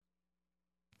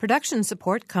Production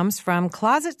support comes from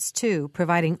Closets 2,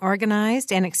 providing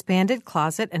organized and expanded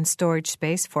closet and storage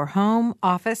space for home,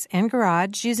 office, and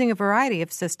garage using a variety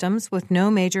of systems with no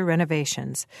major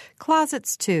renovations.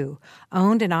 Closets 2,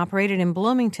 owned and operated in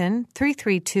Bloomington,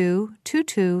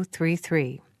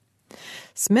 332-2233.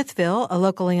 Smithville, a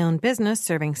locally owned business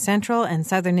serving central and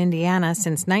southern Indiana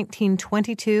since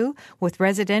 1922 with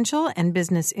residential and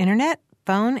business internet,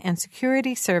 phone, and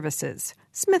security services.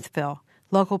 Smithville.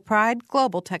 Local pride,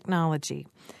 global technology.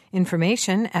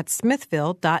 Information at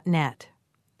smithville.net.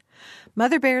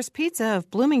 Mother Bear's Pizza of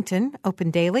Bloomington,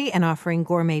 open daily and offering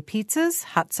gourmet pizzas,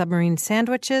 hot submarine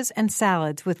sandwiches, and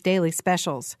salads with daily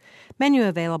specials. Menu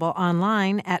available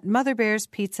online at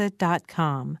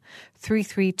motherbearspizza.com.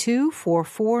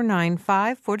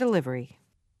 332-4495 for delivery.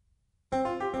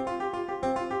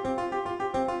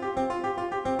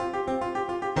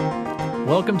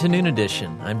 Welcome to Noon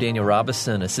Edition. I'm Daniel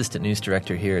Robison, Assistant News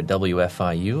Director here at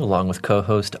WFIU, along with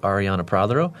co-host Ariana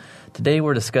Pradero. Today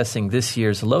we're discussing this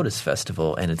year's Lotus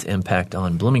Festival and its impact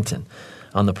on Bloomington.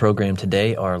 On the program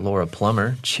today are Laura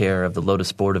Plummer, Chair of the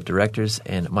Lotus Board of Directors,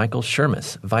 and Michael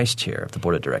Shermis, Vice Chair of the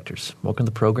Board of Directors. Welcome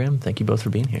to the program. Thank you both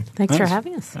for being here. Thanks for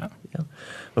having us. Yeah.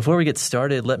 Before we get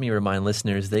started, let me remind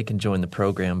listeners they can join the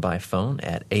program by phone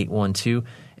at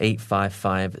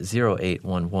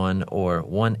 812-855-0811 or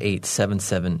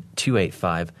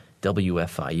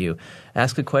 1-877-285-WFIU.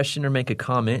 Ask a question or make a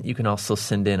comment. You can also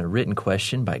send in a written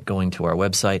question by going to our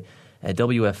website at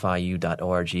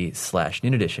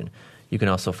wfiu.org/noonedition. You can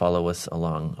also follow us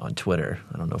along on Twitter.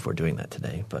 I don't know if we're doing that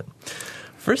today, but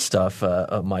first off,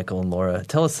 Michael and Laura,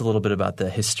 tell us a little bit about the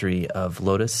history of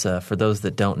Lotus. For those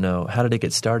that don't know, how did it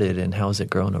get started and how has it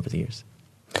grown over the years?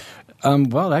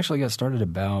 Well, it actually got started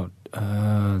about,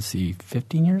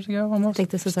 15 years ago almost? I think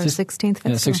this is our 16th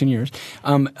festival. Yeah, 16 years.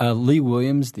 Lee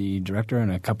Williams, the director,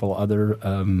 and a couple other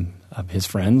of his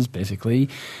friends basically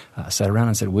sat around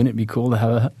and said, wouldn't it be cool to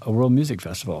have a world music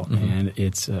festival? Mm-hmm. And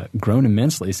it's grown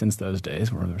immensely since those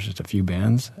days where there's just a few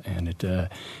bands. And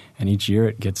each year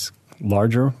it gets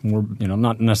larger, more,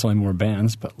 not necessarily more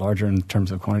bands, but larger in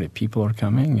terms of quantity of people are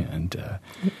coming. And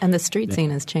the street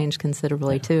scene has changed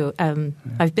considerably, too.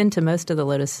 I've been to most of the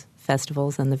Lotus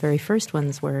festivals, and the very first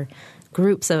ones were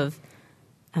groups of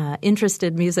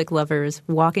interested music lovers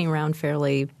walking around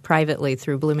fairly privately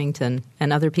through Bloomington,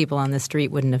 and other people on the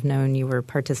street wouldn't have known you were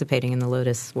participating in the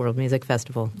Lotus World Music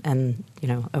Festival. And,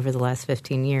 over the last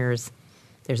 15 years,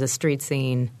 there's a street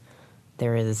scene.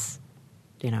 There is,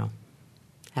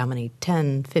 how many,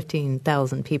 10,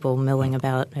 15,000 people milling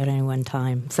about at any one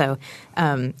time. So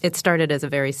it started as a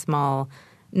very small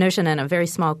notion and a very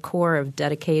small core of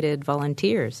dedicated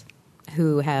volunteers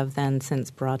who have then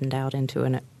since broadened out into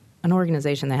an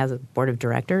organization that has a board of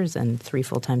directors and 3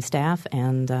 full-time staff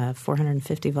and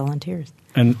 450 volunteers.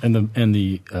 And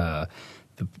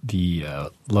the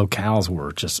locales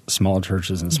were just small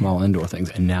churches and small indoor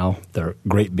things, and now they're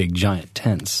great big giant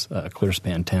tents, clear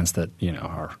span tents that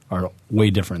are way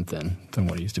different than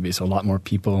what it used to be. So a lot more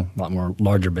people, a lot more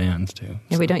larger bands too.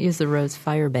 Yeah, we don't use the Rose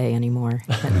Fire Bay anymore.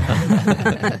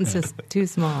 It's just too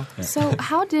small. Yeah. So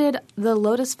how did the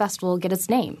Lotus Festival get its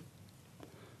name?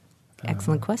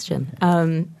 Excellent question.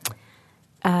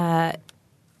 From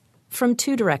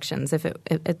two directions.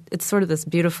 It's sort of this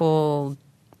beautiful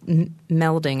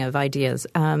melding of ideas.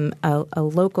 A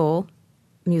local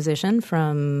musician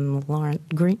from Lawrence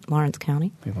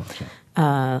County,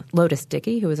 Lotus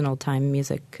Dickey, who was an old-time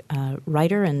music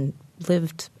writer and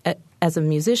lived as a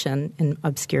musician in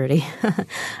obscurity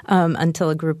until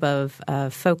a group of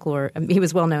folklore – he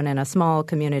was well known in a small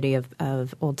community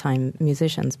of old-time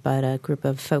musicians, but a group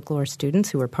of folklore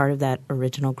students who were part of that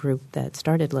original group that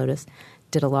started Lotus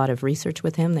did a lot of research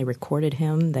with him. They recorded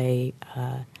him. They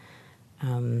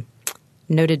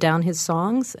noted down his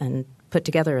songs and put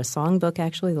together a songbook,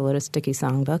 actually, the Lotus Dickey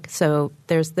Songbook. So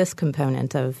there's this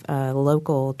component of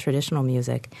local traditional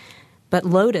music. But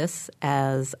lotus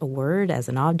as a word, as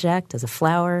an object, as a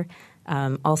flower,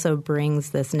 also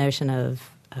brings this notion of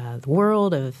the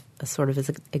world, of a sort of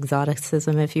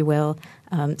exoticism, if you will.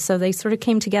 So they sort of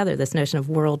came together, this notion of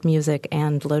world music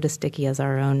and Lotus Dickey as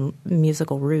our own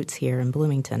musical roots here in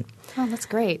Bloomington. Oh, that's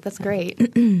great. That's great.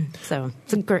 So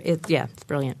it's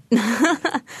brilliant.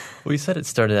 Well, you said it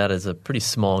started out as a pretty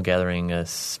small gathering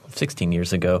 16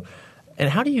 years ago. And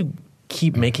how do you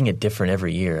keep making it different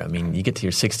every year? I mean, you get to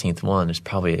your 16th one, it's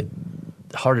probably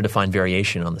harder to find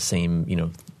variation on the same,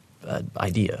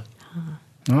 idea.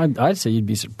 I'd say you'd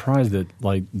be surprised that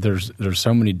there's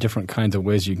so many different kinds of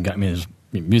ways you can get. I mean, there's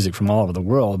music from all over the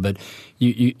world, but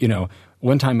you know,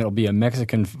 one time it'll be a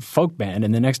Mexican folk band,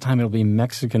 and the next time it'll be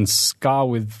Mexican ska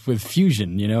with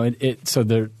fusion. So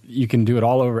there you can do it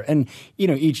all over. And,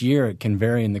 each year it can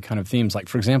vary in the kind of themes. Like,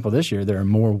 for example, this year there are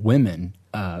more women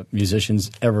musicians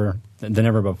than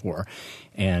ever before.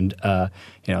 And,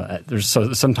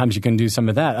 so sometimes you can do some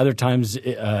of that. Other times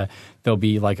there'll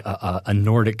be like a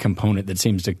Nordic component that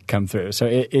seems to come through.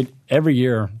 So every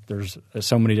year there's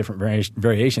so many different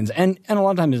variations. And a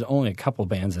lot of times there's only a couple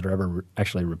bands that are ever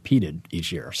actually repeated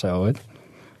each year. So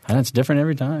it's different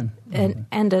every time.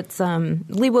 And it's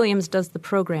Lee Williams does the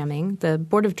programming. The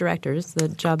board of directors, the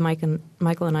job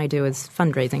Michael and I do is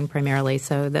fundraising primarily.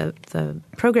 So the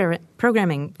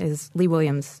programming is Lee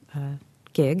Williams'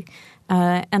 gig.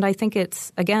 And I think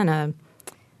it's, again,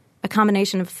 a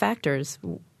combination of factors.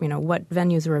 What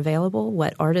venues are available,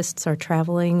 what artists are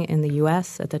traveling in the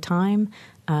U.S. at the time,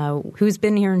 who's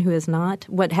been here and who has not.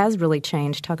 What has really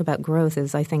changed, talk about growth,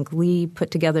 is I think Lee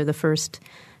put together the first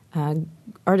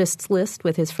artists list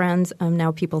with his friends.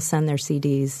 Now people send their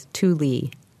CDs to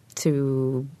Lee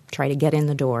to try to get in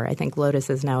the door. I think Lotus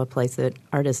is now a place that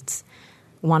artists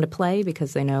want to play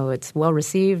because they know it's well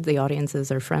received, the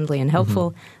audiences are friendly and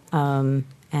helpful, and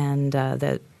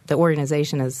that the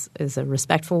organization is a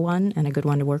respectful one and a good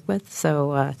one to work with.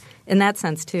 So in that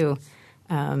sense, too,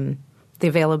 the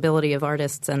availability of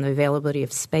artists and the availability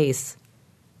of space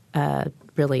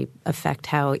really affect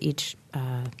how each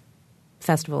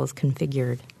festival is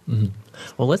configured. Mm-hmm.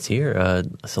 Well, let's hear a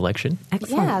selection.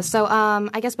 Excellent. Yeah, so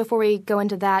I guess before we go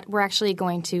into that, we're actually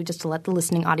going to, just to let the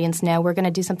listening audience know, we're going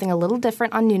to do something a little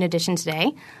different on Noon Edition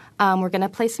today. We're going to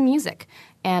play some music,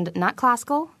 and not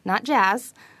classical, not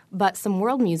jazz, but some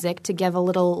world music to give a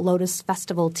little Lotus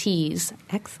Festival tease.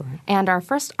 Excellent. And our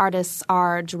first artists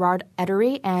are Gerard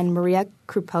Edery and Maria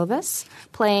Krupovis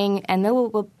playing, and they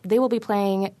will be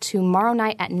playing tomorrow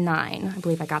night at 9. I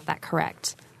believe I got that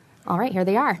correct. All right, here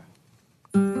they are.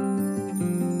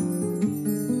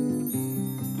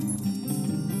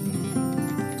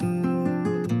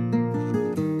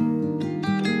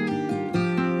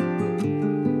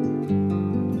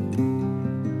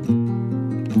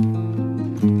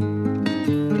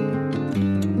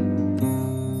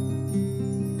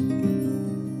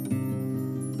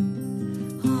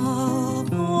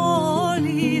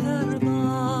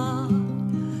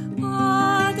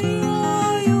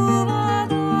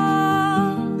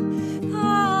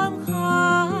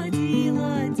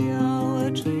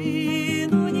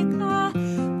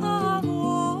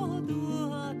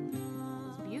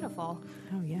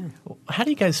 How do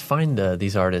you guys find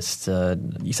these artists?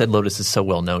 You said Lotus is so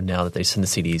well known now that they send the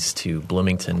CDs to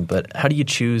Bloomington, but how do you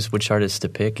choose which artists to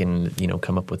pick and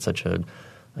come up with such a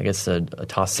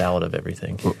tossed salad of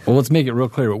everything? Well, let's make it real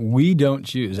clear. We don't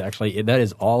choose. Actually, that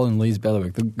is all in Lee's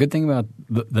bailiwick. The good thing about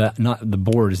not the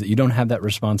board is that you don't have that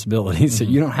responsibility, so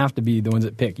you don't have to be the ones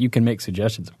that pick. You can make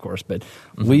suggestions, of course, but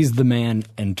Lee's the man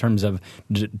in terms of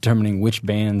determining which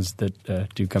bands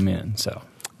that do come in. So.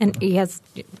 And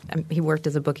he worked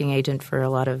as a booking agent for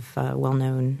a lot of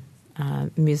well-known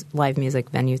live music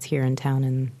venues here in town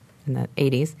in the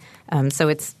 80s. So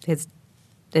it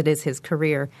is his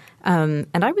career. And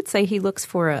I would say he looks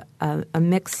for a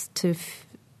mix to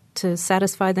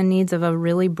satisfy the needs of a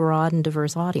really broad and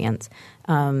diverse audience.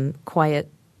 Quiet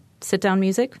sit-down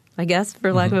music, I guess,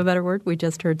 for lack of a better word. We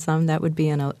just heard some. That would be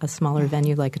in a smaller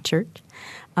venue like a church.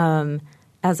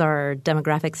 As our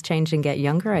demographics change and get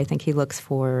younger, I think he looks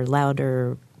for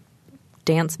louder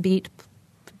dance beat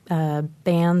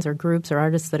bands or groups or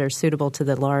artists that are suitable to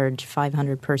the large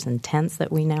 500-person tents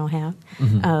that we now have.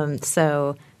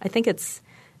 So I think it's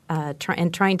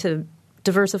trying to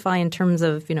diversify in terms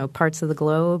of parts of the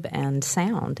globe and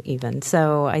sound even.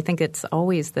 So I think it's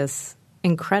always this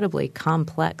incredibly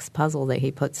complex puzzle that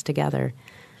he puts together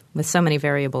with so many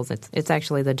variables. It's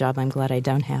actually the job I'm glad I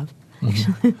don't have.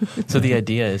 So the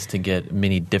idea is to get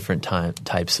many different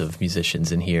types of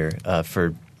musicians in here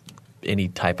for any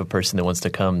type of person that wants to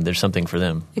come. There's something for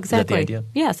them. Exactly. Is that the idea?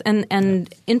 Yes,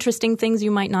 and interesting things you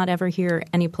might not ever hear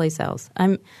anyplace else.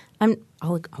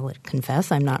 I'll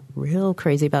confess I'm not real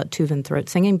crazy about Tuvan throat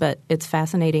singing, but it's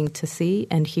fascinating to see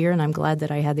and hear, and I'm glad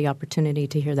that I had the opportunity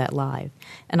to hear that live.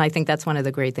 And I think that's one of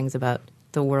the great things about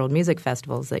the World Music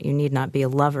Festivals, that you need not be a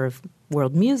lover of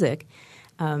world music.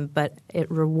 But it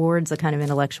rewards a kind of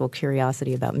intellectual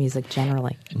curiosity about music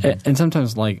generally. And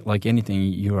sometimes, like anything,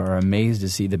 you are amazed to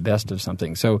see the best of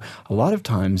something. So a lot of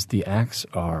times the acts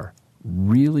are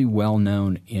really well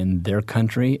known in their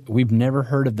country. We've never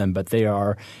heard of them, but they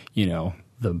are,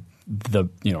 the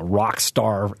rock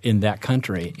star in that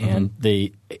country, and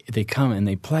they come and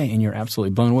they play, and you're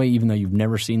absolutely blown away, even though you've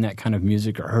never seen that kind of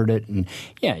music or heard it. And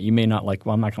yeah, you may not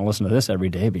I'm not going to listen to this every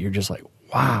day, but you're just like,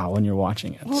 wow, when you're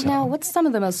watching it. Well, now, what's some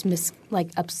of the most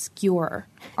obscure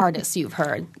artists you've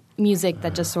heard? music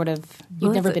that just sort of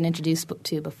you've never been introduced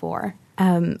to before?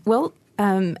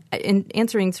 In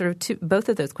answering sort of both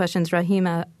of those questions, Rahim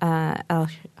Al-Haj,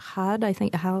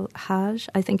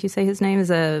 I think you say his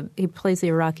name, he plays the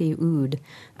Iraqi oud,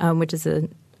 which is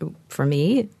for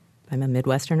me, I'm a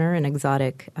Midwesterner, an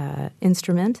exotic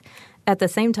instrument. At the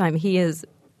same time, he is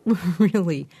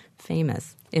really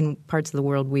famous in parts of the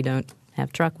world we don't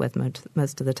have truck with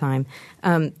most of the time.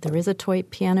 There is a toy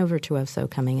piano virtuoso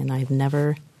coming, and I've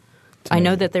never... I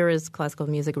know that there is classical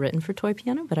music written for toy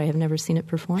piano, but I have never seen it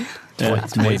performed.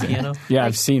 It's amazing. Piano? Yeah,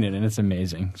 I've seen it, and it's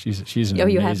amazing. She's an amazing.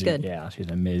 You have? Good. Yeah, she's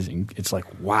amazing. It's like,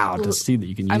 wow, to see that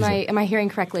you can use it. Am I hearing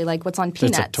correctly? Like what's on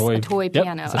Peanuts? It's a toy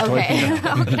piano. It's a toy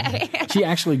piano. Okay. She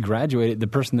actually graduated. The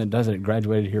person that does it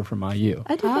graduated here from IU.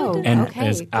 I did. And okay,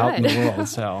 is out in the world.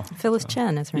 So Phyllis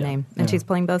Chen is her name, and she's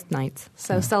playing both nights.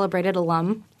 So celebrated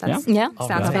alum. Sounds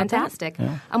fantastic.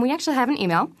 Yeah. We actually have an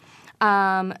email.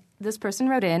 This person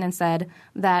wrote in and said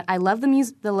that I love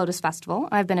the Lotus Festival.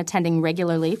 I've been attending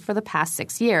regularly for the past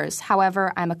 6 years.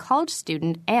 However, I'm a college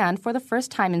student and for the first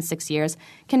time in 6 years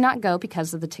cannot go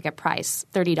because of the ticket price,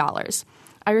 $30.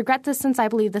 I regret this since I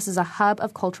believe this is a hub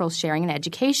of cultural sharing and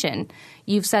education.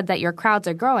 You've said that your crowds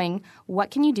are growing. What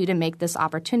can you do to make this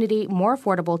opportunity more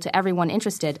affordable to everyone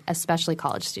interested, especially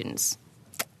college students?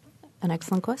 An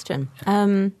excellent question.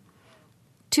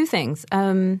 Two things.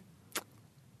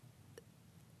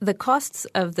 The costs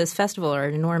of this festival are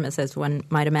enormous, as one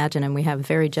might imagine, and we have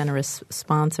very generous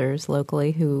sponsors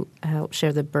locally who help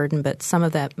share the burden, but some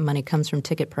of that money comes from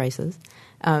ticket prices.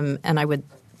 And I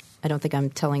don't think I'm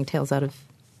telling tales out of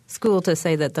school to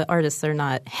say that the artists are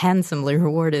not handsomely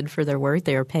rewarded for their work.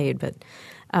 They are paid, but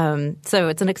so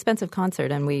it's an expensive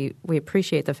concert, and we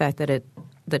appreciate the fact that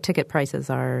the ticket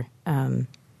prices are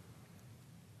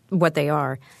what they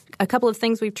are. A couple of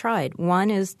things we've tried.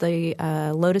 One is the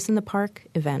Lotus in the Park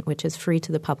event, which is free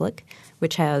to the public,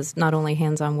 which has not only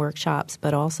hands-on workshops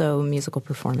but also musical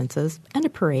performances and a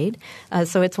parade.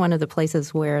 So it's one of the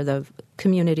places where the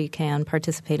community can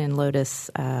participate in Lotus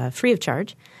free of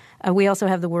charge. We also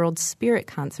have the World Spirit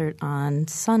Concert on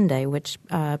Sunday, which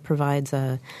provides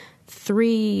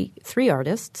three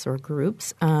artists or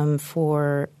groups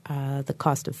for the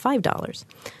cost of $5,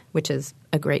 which is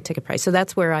a great ticket price. So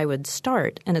that's where I would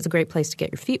start, and it's a great place to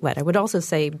get your feet wet. I would also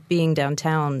say being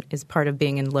downtown is part of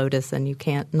being in Lotus, and you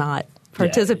can't not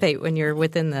participate when you're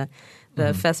within the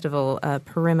festival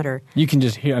perimeter. You can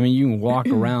just hear – you can walk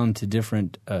around to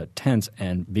different tents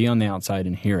and be on the outside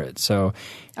and hear it. So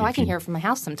I can hear it from my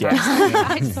house sometimes. Yeah.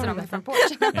 I just sit on the front porch.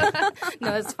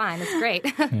 No, it's fine. It's great.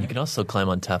 You can also climb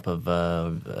on top of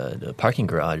a parking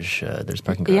garage. There's a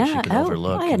parking garage you can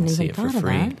overlook and see it for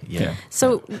free. Yeah.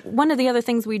 So one of the other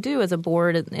things we do as a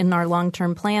board in our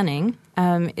long-term planning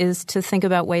is to think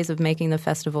about ways of making the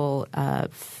festival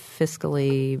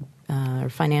fiscally or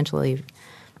financially –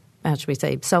 how should we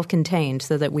say, self-contained,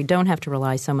 so that we don't have to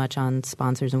rely so much on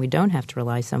sponsors and we don't have to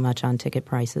rely so much on ticket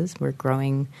prices. We're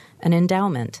growing an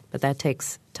endowment, but that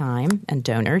takes time and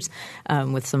donors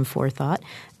with some forethought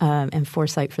and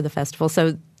foresight for the festival.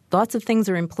 So lots of things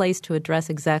are in place to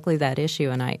address exactly that issue.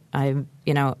 And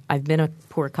I've been a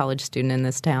poor college student in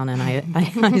this town, and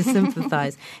I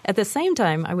sympathize. At the same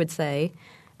time, I would say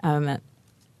I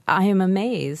am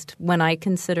amazed when I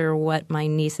consider what my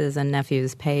nieces and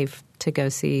nephews pay to go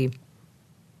see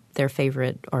their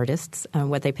favorite artists,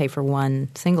 what they pay for one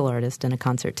single artist in a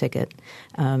concert ticket.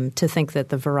 To think that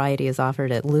the variety is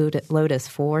offered at Lotus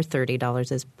for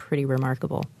 $30 is pretty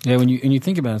remarkable. Yeah, when you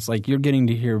think about it, it's like you're getting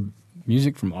to hear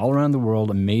music from all around the world,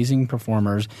 amazing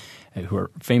performers who are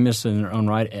famous in their own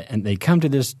right, and they come to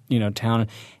this town,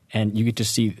 and you get to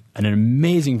see an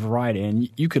amazing variety. And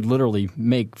you could literally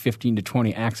make 15 to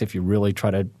 20 acts if you really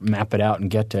try to map it out and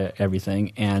get to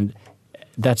everything. And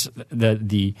that's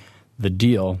the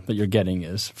deal that you're getting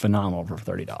is phenomenal for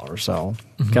 $30. So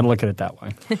got to look at it that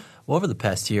way. Well, over the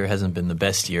past year hasn't been the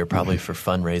best year probably for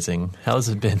fundraising. How has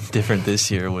it been different this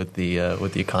year with the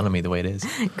economy the way it is?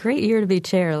 Great year to be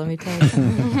chair, let me tell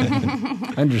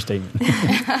you. Understatement.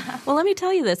 Well, let me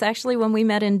tell you this. Actually, when we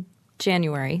met in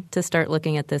January to start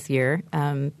looking at this year,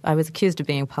 I was accused of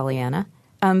being Pollyanna.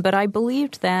 But I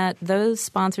believed that those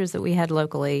sponsors that we had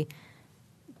locally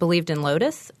believed in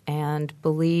Lotus and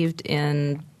believed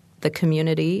in the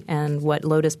community and what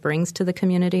Lotus brings to the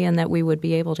community, and that we would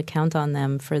be able to count on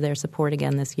them for their support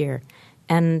again this year.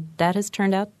 And that has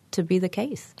turned out to be the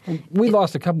case. We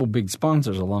lost a couple big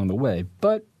sponsors along the way,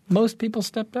 but most people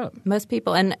stepped up. Most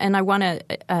people. And I want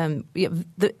to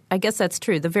I guess that's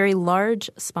true. The very large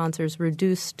sponsors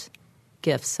reduced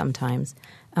gifts sometimes,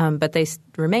 but they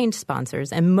remained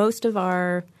sponsors. And most of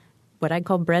our what I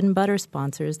call bread and butter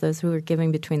sponsors, those who are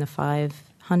giving between the $500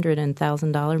 $100 and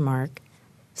 $1,000 mark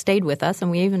stayed with us,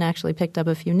 and we even actually picked up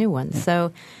a few new ones. Yeah.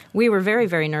 So we were very,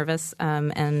 very nervous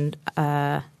and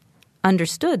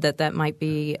understood that might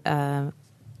be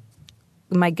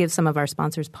might give some of our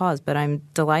sponsors pause. But I'm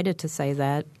delighted to say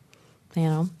that,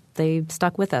 they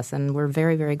stuck with us, and we're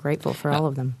very, very grateful for all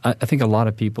of them. I think a lot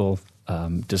of people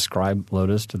describe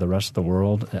Lotus to the rest of the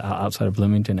world outside of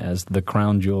Bloomington as the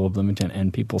crown jewel of Bloomington,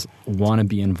 and people want to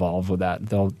be involved with that.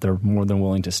 They're more than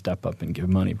willing to step up and give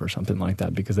money for something like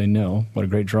that because they know what a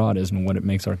great draw it is and what it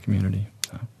makes our community.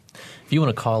 So. If you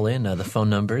want to call in, the phone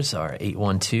numbers are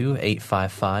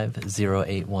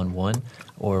 812-855-0811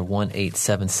 or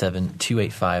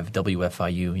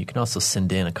 1-877-285-WFIU. You can also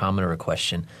send in a comment or a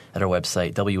question at our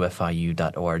website,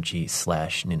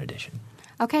 wfiu.org/Noon Edition.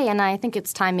 Okay, and I think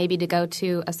it's time maybe to go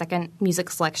to a second music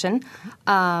selection.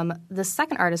 The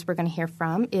second artist we're going to hear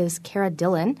from is Cara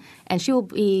Dillon, and she will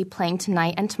be playing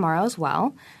tonight and tomorrow as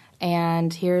well.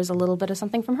 And here's a little bit of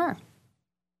something from her.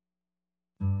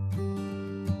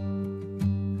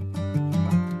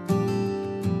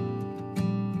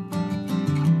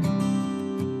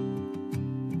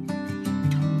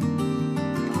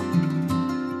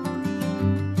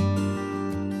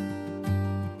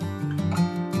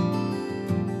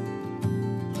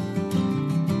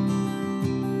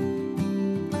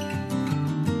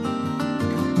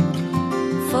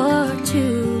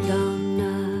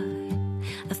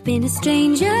 Been a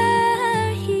stranger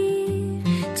here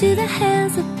to the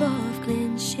hills above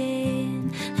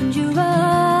Glenshane, and your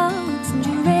rocks and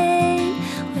your rain,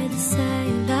 where the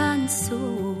silent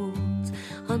souls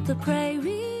on the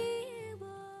prairie.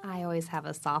 I always have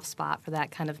a soft spot for that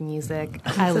kind of music.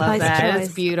 I love that.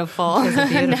 It's beautiful. It's a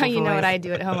beautiful now you know what I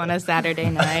do at home on a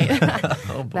Saturday night.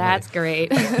 Oh, boy. That's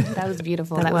great. That was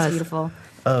beautiful. That was beautiful.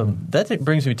 That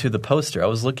brings me to the poster. I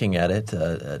was looking at it,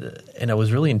 and I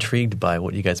was really intrigued by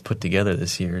what you guys put together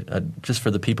this year. Just for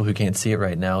the people who can't see it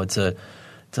right now, it's a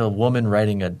woman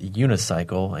riding a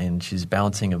unicycle, and she's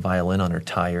balancing a violin on her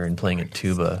tire and playing a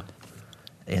tuba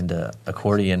and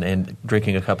accordion and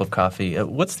drinking a cup of coffee.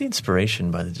 What's the inspiration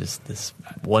by just this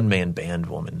one-man band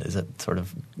woman? Is it sort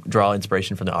of draw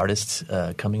inspiration from the artists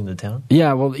coming to town?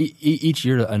 Yeah, well, each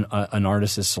year an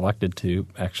artist is selected to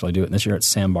actually do it. And this year it's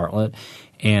Sam Bartlett.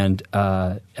 And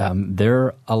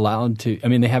they're allowed to – I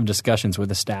mean, they have discussions with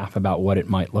the staff about what it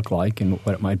might look like and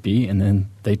what it might be, and then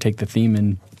they take the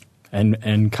theme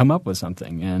and come up with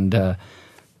something. And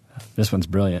this one's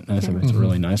brilliant. It's a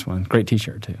really nice one. Great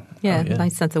T-shirt, too. Yeah,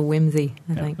 nice sense of whimsy,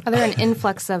 I think. Are there an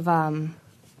influx of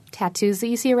tattoos that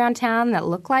you see around town that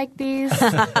look like these?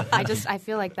 I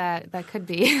feel like that could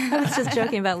be. I was just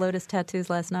joking about Lotus tattoos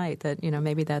last night, that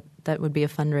maybe that would be a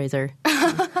fundraiser.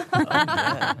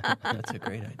 Yeah. That's a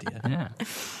great idea. Yeah.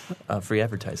 Free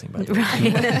advertising, by the way.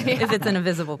 Right. If it's in a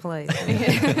visible place.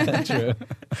 True.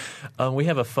 We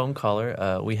have a phone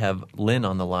caller. We have Lynn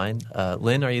on the line.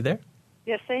 Lynn, are you there?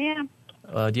 Yes, I am.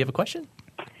 Do you have a question?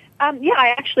 Yeah, I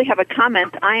actually have a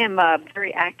comment. I am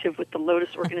very active with the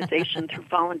Lotus organization through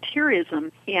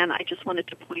volunteerism, and I just wanted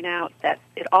to point out that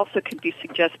it also could be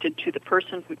suggested to the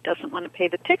person who doesn't want to pay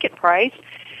the ticket price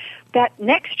that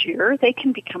next year they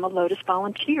can become a Lotus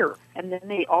volunteer, and then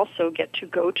they also get to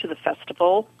go to the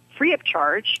festival free of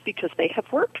charge because they have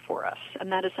worked for us,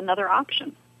 and that is another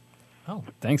option. Oh,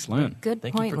 thanks, Lynn. Good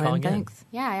Thank point, you for Lynn. calling in. Thanks.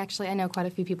 Yeah, I know quite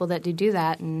a few people that do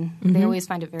that, and they always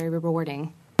find it very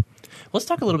rewarding. Let's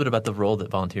talk a little bit about the role that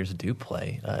volunteers do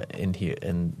play in here,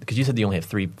 and because you said you only have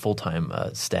 3 full-time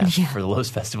staff for the Lotus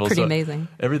Festival. Pretty so amazing.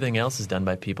 Everything else is done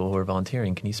by people who are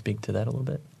volunteering. Can you speak to that a little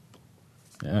bit?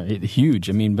 Huge.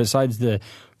 I mean, besides the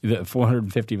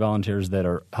 450 volunteers that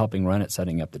are helping run it,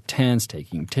 setting up the tents,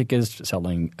 taking tickets,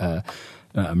 selling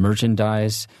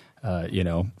merchandise,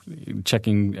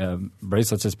 checking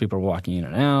bracelets as people are walking in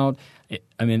and out.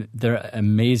 They're an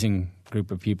amazing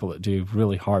group of people that do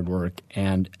really hard work.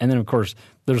 And then, of course,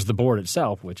 there's the board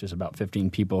itself, which is about 15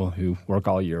 people who work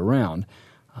all year round.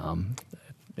 And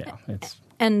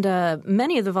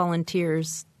many of the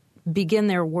volunteers begin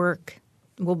their work.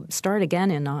 We'll start again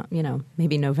in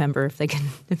maybe November if they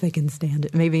can stand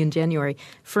it. Maybe in January.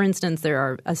 For instance, there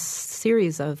are a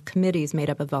series of committees made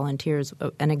up of volunteers.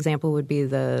 An example would be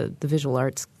the Visual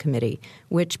Arts Committee,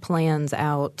 which plans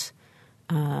out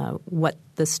what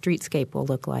the streetscape will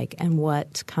look like and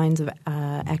what kinds of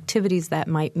activities that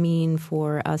might mean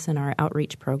for us in our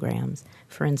outreach programs.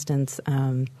 For instance,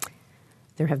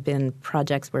 there have been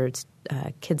projects where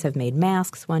kids have made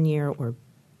masks one year or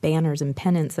banners and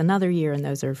pennants another year, and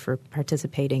those are for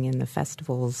participating in the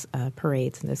festivals,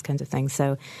 parades, and those kinds of things.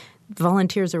 So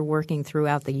volunteers are working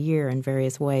throughout the year in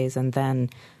various ways, and then,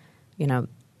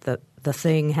 the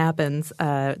thing happens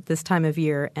this time of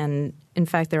year. And in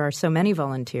fact, there are so many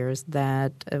volunteers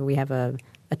that we have a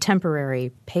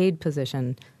temporary paid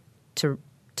position to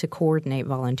coordinate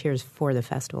volunteers for the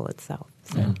festival itself.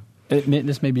 So. Yeah.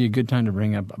 This may be a good time to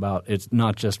bring up about it's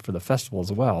not just for the festival as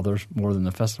well. There's more than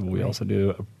the festival. We also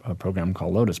do a program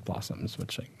called Lotus Blossoms,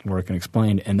 which Laura can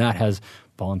explain, and that has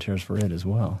volunteers for it as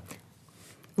well.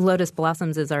 Lotus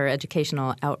Blossoms is our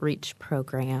educational outreach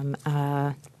program,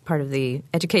 part of the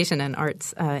Education and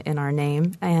Arts in our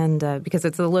name, and because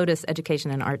it's the Lotus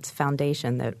Education and Arts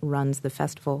Foundation that runs the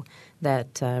festival,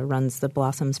 that runs the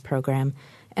Blossoms program.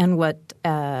 And what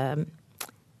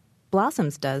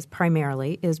Blossoms does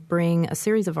primarily is bring a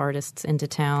series of artists into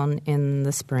town in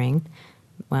the spring.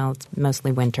 Well, it's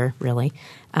mostly winter, really.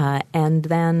 And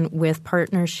then with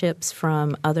partnerships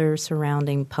from other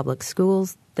surrounding public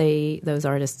schools, those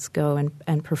artists go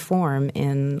and perform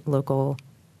in local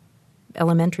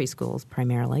elementary schools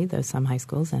primarily, though some high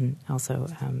schools, and also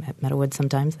at Meadowood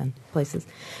sometimes and places.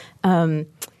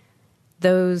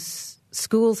 Those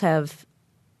schools have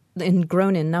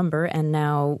grown in number, and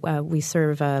now we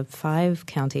serve a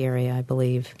 5-county area, I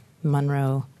believe: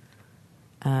 Monroe,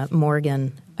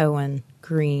 Morgan, Owen,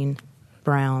 Greene,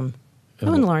 Brown.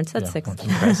 And Lawrence, that's 6.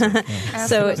 Yeah.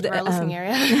 So our listening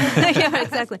area. Yeah,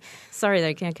 exactly. Sorry that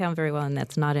I can't count very well, and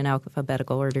that's not in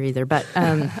alphabetical order either. But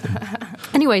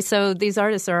anyway, so these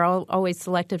artists are always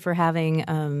selected for having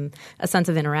a sense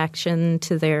of interaction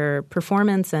to their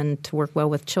performance and to work well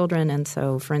with children. And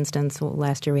so, for instance,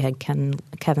 last year we had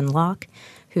Kevin Locke,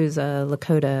 who's a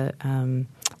Lakota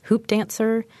hoop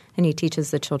dancer, and he teaches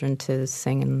the children to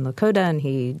sing in Lakota, and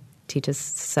he teaches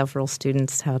several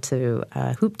students how to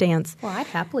hoop dance. Well, I'd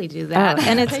happily do that.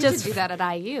 And it's they just should do that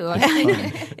at IU.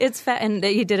 It's and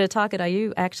he did a talk at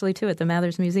IU actually too at the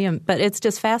Mathers Museum. But it's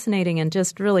just fascinating and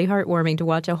just really heartwarming to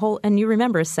watch a whole. And you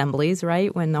remember assemblies,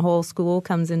 right? When the whole school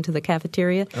comes into the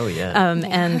cafeteria. Oh yeah.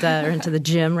 And or into the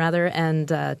gym rather, and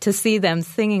to see them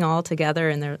singing all together,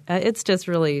 and it's just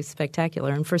really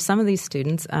spectacular. And for some of these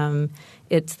students,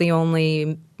 it's the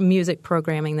only music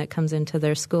programming that comes into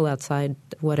their school outside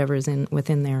whatever is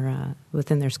within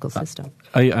their school system.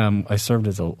 I served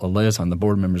as a liaison. The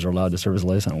board members are allowed to serve as a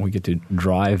liaison. We get to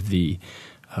drive the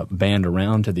band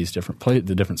around to these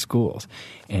the different schools.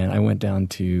 And I went down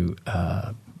to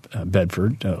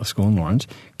Bedford, a school in Lawrence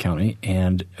County,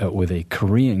 and with a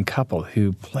Korean couple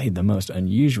who played the most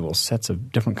unusual sets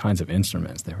of different kinds of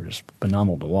instruments. They were just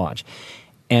phenomenal to watch.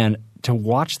 And to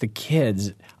watch the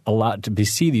kids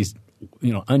see these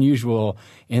unusual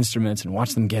instruments and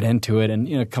watch them get into it, and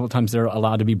a couple of times they're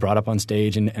allowed to be brought up on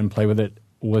stage and play with it,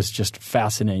 was just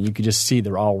fascinating. You could just see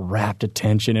they're all rapt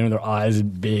attention and their eyes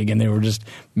big, and they were just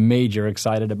major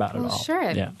excited about it all. Sure,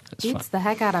 it beats fun. The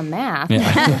heck out of math.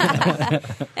 Yeah.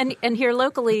 and here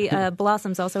locally,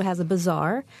 Blossoms also has a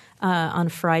bazaar on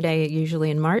Friday, usually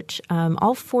in March.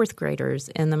 All 4th graders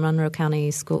in the Monroe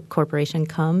County School Corporation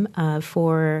come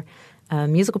for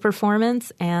musical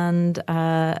performance, and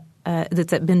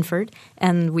that's at Binford,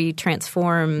 and we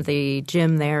transform the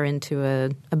gym there into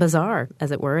a bazaar,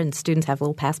 as it were, and students have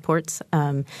little passports.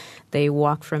 They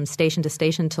walk from station to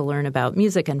station to learn about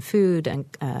music and food and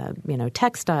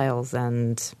textiles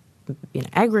and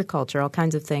agriculture, all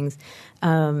kinds of things,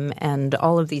 and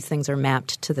all of these things are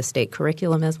mapped to the state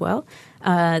curriculum as well.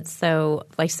 So,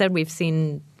 like I said, we've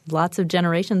seen lots of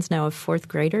generations now of 4th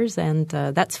graders, and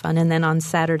that's fun. And then on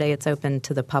Saturday, it's open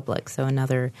to the public, so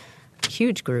another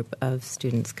huge group of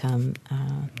students come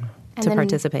to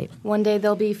participate. One day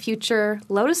there'll be future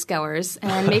Lotus goers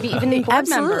and maybe even board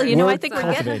Absolutely. members. I think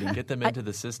we're get them into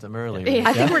the system earlier. Yeah.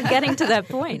 I think we're getting to that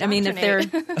point. I mean, if they're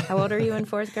how old are you in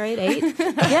 4th grade? 8?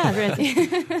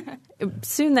 Yeah.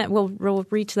 Soon that we'll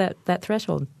reach that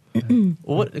threshold.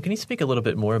 Well, can you speak a little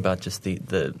bit more about just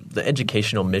the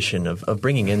educational mission of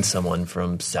bringing in someone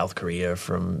from South Korea,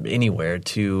 from anywhere,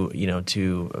 to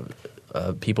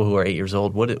people who are 8 years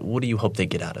old? What do you hope they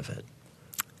get out of it?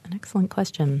 An excellent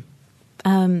question.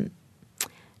 Lou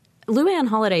Ann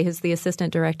Holliday, who's the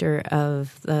assistant director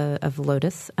of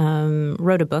Lotus,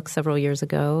 wrote a book several years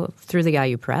ago through the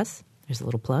IU Press. There's a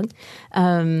little plug.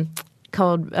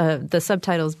 Called the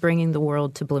subtitle is "Bringing the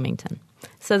World to Bloomington."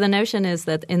 So the notion is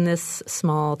that in this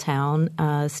small town,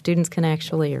 students can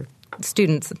actually, or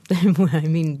students, I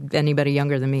mean anybody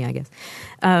younger than me, I guess,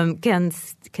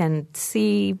 can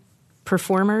see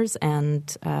performers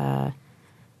and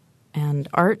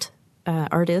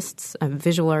artists,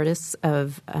 visual artists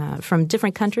from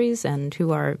different countries and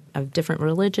who are of different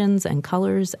religions and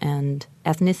colors and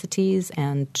ethnicities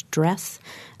and dress,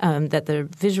 that they're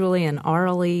visually and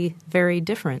aurally very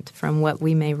different from what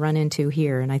we may run into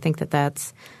here. And I think that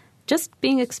that's just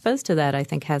being exposed to that, I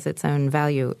think, has its own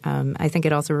value. I think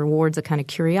it also rewards a kind of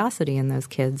curiosity in those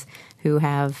kids who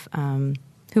have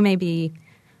who may be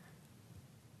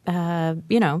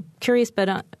curious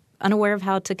but unaware of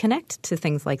how to connect to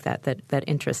things like that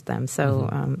interest them.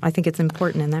 So I think it's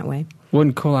important in that way.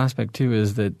 One cool aspect too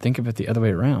is that think of it the other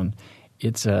way around.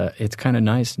 It's kind of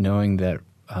nice knowing that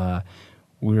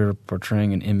we're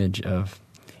portraying an image of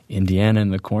Indiana in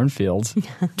the cornfields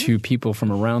to people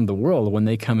from around the world when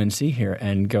they come and see here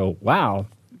and go, wow,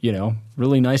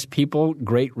 really nice people,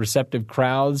 great receptive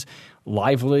crowds,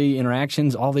 lively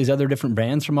interactions, all these other different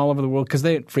bands from all over the world, because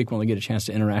they frequently get a chance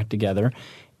to interact together.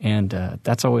 And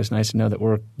that's always nice to know that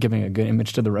we're giving a good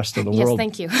image to the rest of the world. Yes,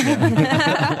 thank you.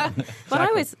 Well, I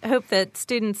always hope that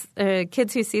students,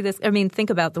 kids who see this, think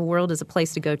about the world as a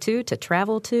place to go to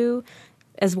travel to,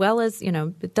 as well as,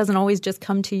 it doesn't always just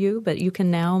come to you, but you can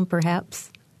now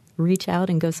perhaps reach out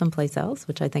and go someplace else,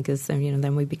 which I think is,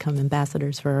 then we become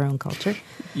ambassadors for our own culture.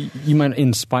 You might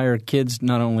inspire kids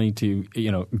not only to,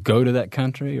 go to that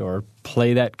country or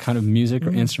play that kind of music or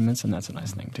instruments, and that's a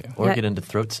nice thing too. Or get into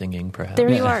throat singing, perhaps. There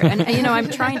you are. And, I'm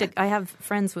trying to – I have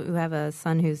friends who have a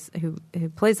son who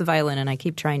plays the violin, and I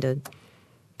keep trying to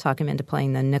talk him into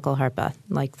playing the Nyckelharpa,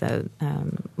 like the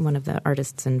one of the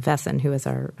artists in Vessen, who was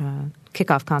our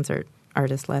kickoff concert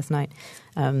artist last night.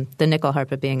 The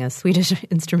Nyckelharpa being a Swedish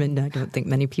instrument I don't think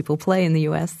many people play in the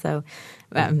U.S., so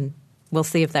we'll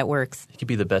see if that works. It could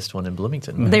be the best one in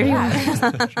Bloomington. There you are.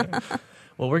 Sure.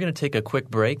 Well, we're going to take a quick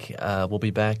break. We'll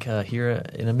be back here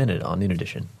in a minute on Noon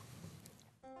Edition.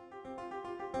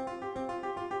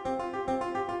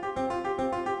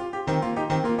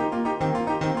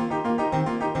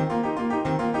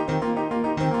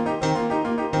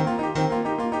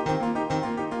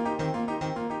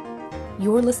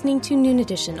 You're listening to Noon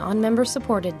Edition on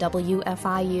member-supported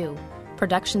WFIU.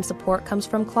 Production support comes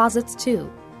from Closets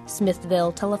 2,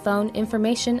 Smithville telephone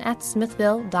information at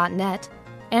smithville.net,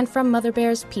 and from Mother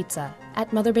Bear's Pizza at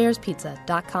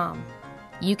motherbearspizza.com.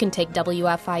 You can take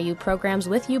WFIU programs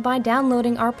with you by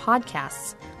downloading our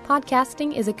podcasts.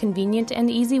 Podcasting is a convenient and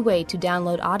easy way to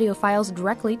download audio files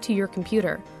directly to your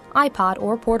computer, iPod,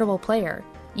 or portable player.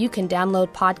 You can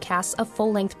download podcasts of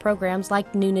full-length programs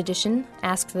like Noon Edition,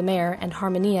 Ask the Mayor, and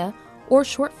Harmonia, or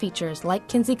short features like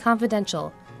Kinsey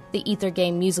Confidential, the Ether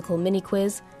Game musical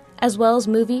mini-quiz, as well as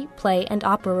movie, play, and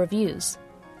opera reviews.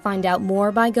 Find out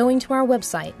more by going to our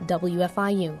website,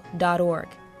 wfiu.org.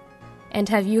 And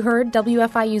have you heard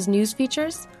WFIU's news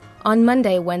features? On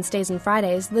Monday, Wednesdays, and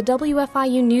Fridays, the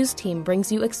WFIU News Team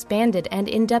brings you expanded and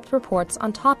in-depth reports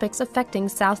on topics affecting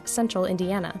South Central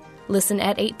Indiana. Listen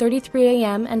at 8:33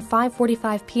 a.m. and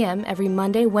 5:45 p.m. every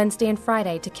Monday, Wednesday, and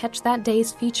Friday to catch that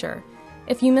day's feature.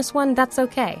 If you miss one, that's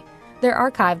okay. They're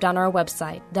archived on our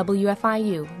website,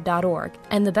 wfiu.org,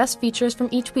 and the best features from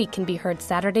each week can be heard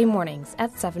Saturday mornings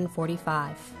at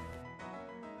 7:45.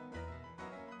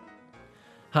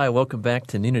 Hi, welcome back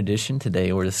to Noon Edition.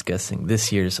 Today we're discussing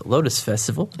this year's Lotus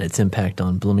Festival and its impact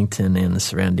on Bloomington and the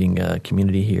surrounding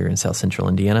community here in South Central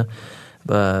Indiana.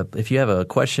 If you have a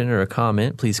question or a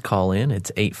comment, please call in.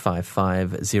 It's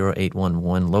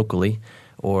 855-0811 locally.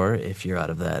 Or if you're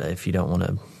out of that, if you don't want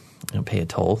to pay a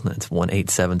toll, that's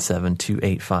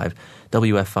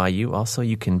 1-877-285-WFIU. Also,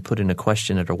 you can put in a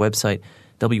question at our website,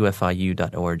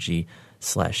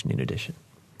 wfiu.org/Noon Edition.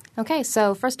 Okay,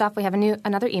 so first off, we have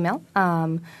another email.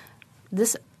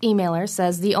 This emailer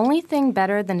says, the only thing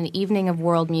better than an evening of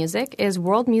world music is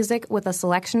world music with a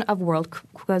selection of world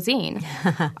cuisine.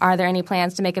 Are there any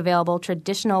plans to make available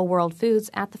traditional world foods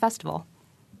at the festival?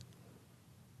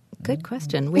 Good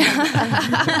question.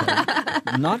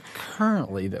 Not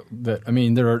currently.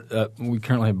 There are. We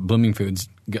currently have Blooming Foods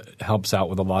helps out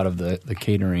with a lot of the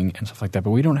catering and stuff like that,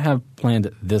 but we don't have planned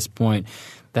at this point.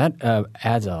 That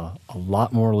adds a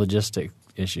lot more logistic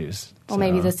issues. Well,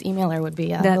 maybe this emailer would be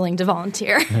willing to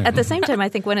volunteer. At the same time, I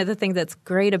think one of the things that's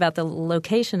great about the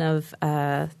location of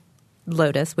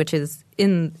Lotus, which is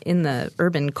in the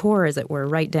urban core, as it were,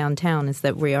 right downtown, is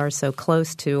that we are so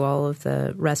close to all of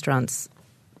the restaurants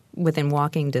within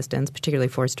walking distance, particularly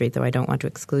 4th Street, though I don't want to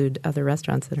exclude other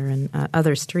restaurants that are in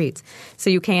other streets. So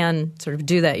you can sort of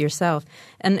do that yourself.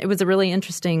 And it was a really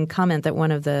interesting comment that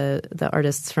one of the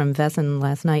artists from Vessen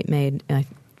last night made. I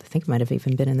think it might have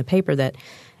even been in the paper, that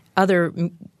other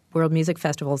world music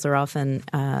festivals are often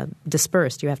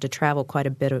dispersed. You have to travel quite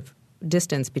a bit of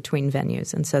distance between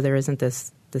venues, and so there isn't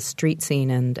the street scene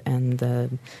and the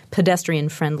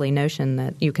pedestrian-friendly notion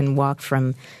that you can walk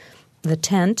from the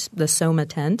tent, the Soma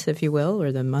tent, if you will,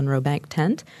 or the Monroe Bank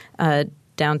tent,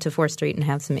 down to 4th Street and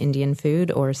have some Indian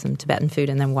food or some Tibetan food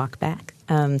and then walk back.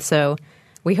 So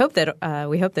we hope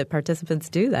that participants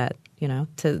do that.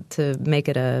 to make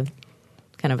it a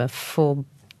kind of a full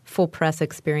press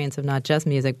experience of not just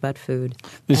music but food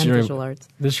and visual arts.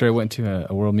 This year I went to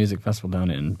a World Music Festival down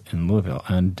in Louisville,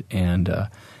 and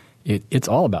it's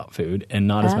all about food and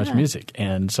not as much music.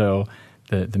 And so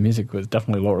the music was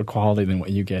definitely lower quality than what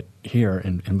you get here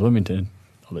in Bloomington.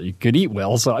 Although you could eat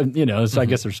well, so I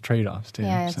guess there's trade-offs too.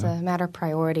 Yeah, it's a matter of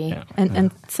priority. Yeah.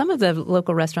 And some of the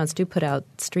local restaurants do put out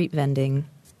street vending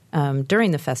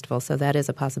during the festival, so that is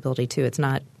a possibility too. It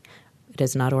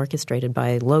is not orchestrated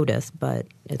by Lotus, but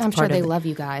it's I'm part sure they of love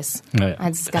you guys. Oh, yeah.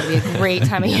 It's got to be a great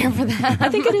time of year for that. I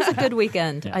think it is a good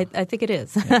weekend. Yeah. I think it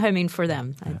is. I mean, for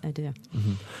them, I do.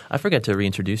 Mm-hmm. I forgot to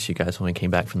reintroduce you guys when we came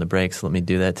back from the break, so let me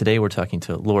do that. Today we're talking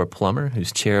to Laura Plummer,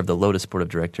 who's chair of the Lotus Board of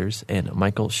Directors, and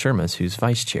Michael Shermas, who's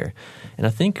vice chair. And I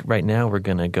think right now we're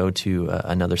going to go to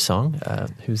another song.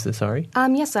 Who's this, Ari?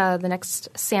 Yes, the next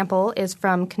sample is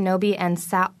from Kenobi and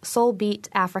Soul Beat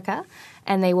Africa,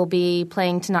 and they will be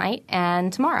playing tonight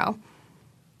and tomorrow.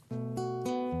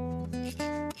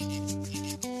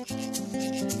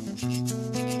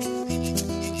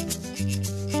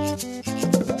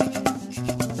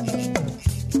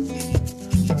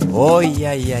 Oh,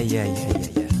 yeah.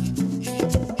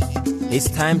 It's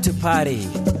time to party.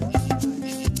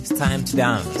 It's time to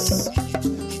dance.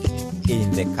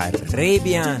 In the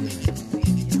Caribbean.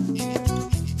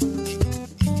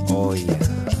 Oh, yeah.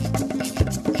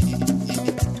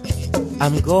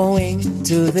 I'm going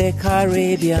to the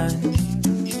Caribbean.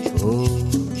 Oh.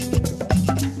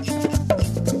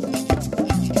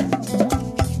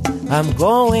 I'm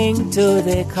going to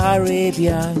the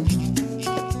Caribbean.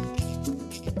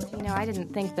 I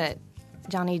didn't think that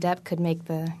Johnny Depp could make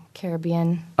the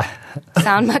Caribbean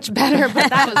sound much better, but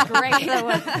that was great.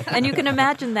 And you can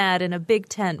imagine that in a big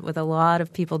tent with a lot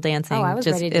of people dancing. Oh, I was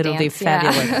ready to it'll dance. be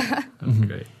fabulous. Yeah. That's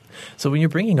great. So when you're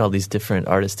bringing all these different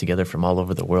artists together from all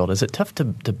over the world, is it tough to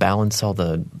balance all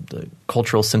the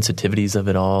cultural sensitivities of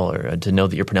it all, or to know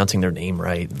that you're pronouncing their name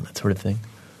right and that sort of thing?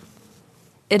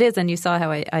 It is, and you saw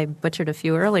how I butchered a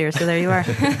few earlier, so there you are.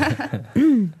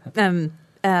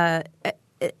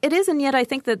 It is, and yet I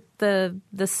think that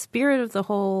the spirit of the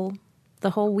whole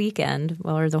weekend,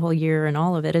 or the whole year, and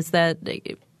all of it is that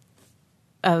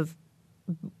of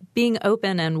being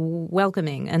open and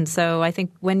welcoming. And so I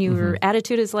think when your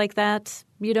attitude is like that,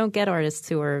 you don't get artists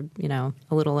who are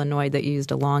a little annoyed that you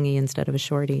used a long E instead of a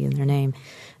short E in their name.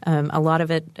 A lot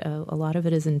of it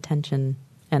is intention,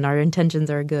 and our intentions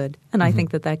are good. And I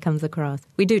think that comes across.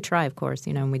 We do try, of course,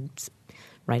 and we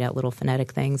write out little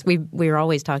phonetic things. We're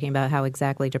always talking about how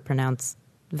exactly to pronounce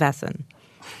Vesson.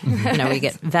 We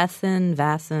get Vesson,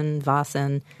 Vasson,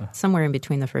 Vossen, somewhere in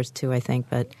between the first two, I think,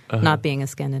 but not being a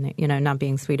Scandinavian, not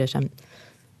being Swedish, I'm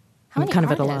kind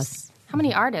of at a loss. How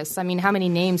many artists? I mean, how many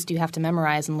names do you have to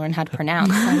memorize and learn how to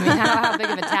pronounce? I mean, how big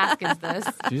of a task is this?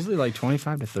 It's usually like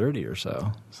 25 to 30 or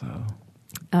so.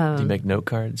 Do you make note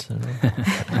cards?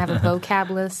 Have a vocab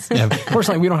list. Yeah,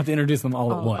 fortunately, we don't have to introduce them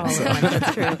all at once.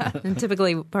 That's true. And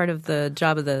typically, part of the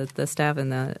job of the staff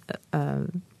and the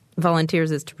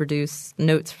volunteers is to produce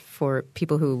notes for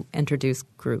people who introduce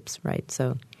groups, right?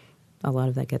 So a lot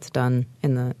of that gets done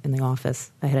in the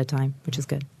office ahead of time, which is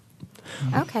good.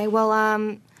 Okay,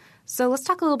 well, so let's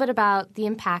talk a little bit about the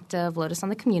impact of Lotus on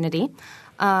the community.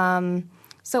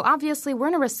 So obviously, we're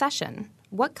in a recession.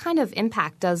 What kind of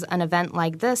impact does an event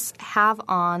like this have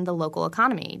on the local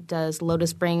economy? Does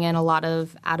Lotus bring in a lot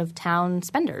of out-of-town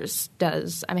spenders?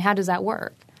 How does that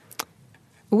work?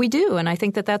 We do, and I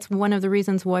think that's one of the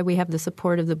reasons why we have the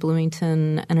support of the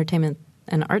Bloomington Entertainment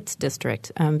and Arts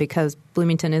District, because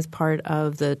Bloomington is part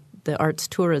of the arts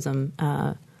tourism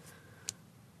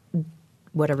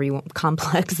whatever you want,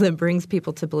 complex that brings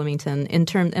people to Bloomington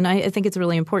and I think it's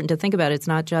really important to think about it. It's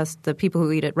not just the people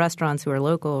who eat at restaurants who are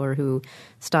local or who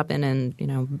stop in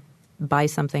and, buy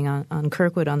something on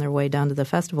Kirkwood on their way down to the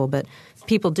festival, but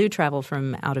people do travel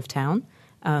from out of town.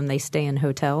 They stay in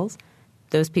hotels.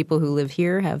 Those people who live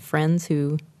here have friends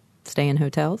who stay in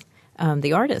hotels.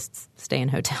 The artists stay in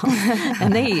hotels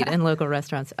and they eat in local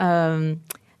restaurants. Plus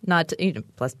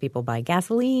people buy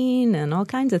gasoline and all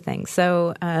kinds of things.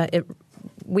 So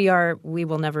we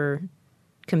will never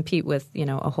compete with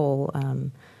a whole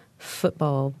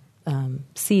football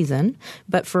season,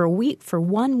 but for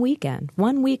one weekend,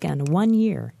 1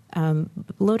 year,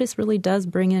 Lotus really does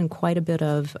bring in quite a bit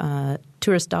of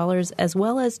tourist dollars as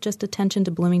well as just attention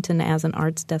to Bloomington as an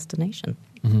arts destination.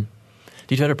 Mm-hmm. Do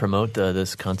you try to promote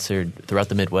this concert throughout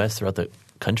the Midwest, throughout the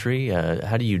country?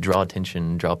 How do you draw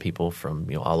people from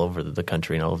all over the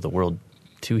country and all over the world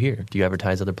to here? Do you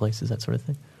advertise other places, that sort of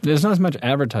thing? There's not as much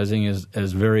advertising as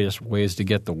various ways to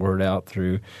get the word out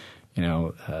through,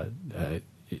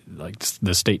 like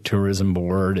the state tourism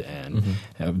board, and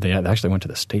they actually went to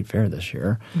the state fair this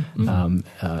year.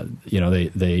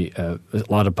 They a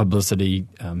lot of publicity,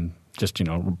 just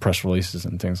press releases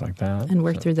and things like that, and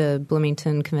work through the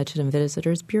Bloomington Convention and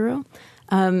Visitors Bureau.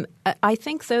 I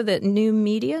think, though, that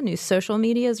new social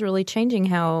media is really changing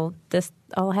how this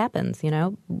all happens.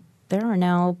 There are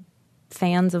now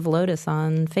fans of Lotus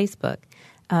on Facebook.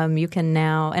 You can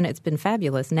now, and it's been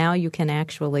fabulous, now you can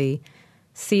actually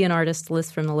see an artist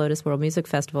list from the Lotus World Music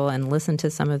Festival and listen to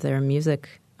some of their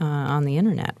music on the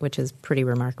internet, which is pretty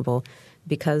remarkable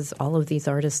because all of these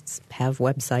artists have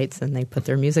websites and they put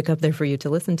their music up there for you to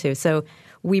listen to. So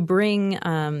we bring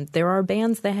there are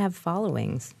bands that have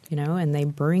followings, and they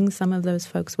bring some of those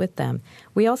folks with them.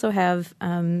 We also have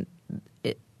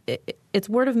it's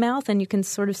word of mouth, and you can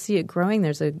sort of see it growing.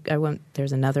 There's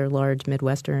another large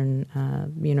Midwestern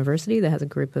university that has a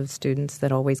group of students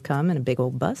that always come in a big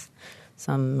old bus.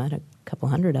 Some had a couple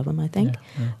hundred of them, I think.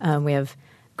 Yeah. We have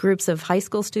groups of high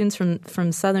school students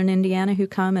from southern Indiana who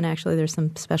come, and actually there's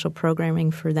some special programming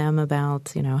for them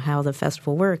about how the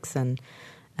festival works and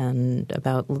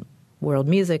about world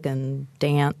music and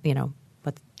dance.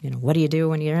 What do you do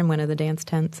when you're in one of the dance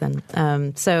tents? And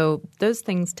so those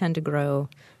things tend to grow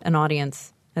an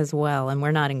audience as well. And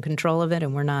we're not in control of it,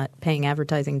 and we're not paying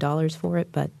advertising dollars for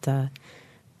it, but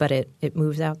it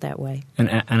moves out that way.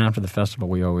 And after the festival,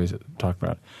 we always talk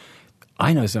about,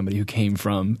 I know somebody who came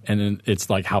from, and then it's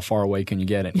like, how far away can you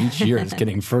get? And each year it's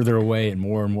getting further away, and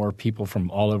more people from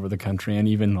all over the country and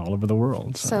even all over the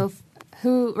world. So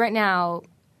who right now...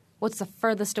 What's the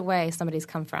furthest away somebody's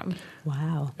come from?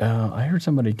 Wow. I heard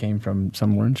somebody came from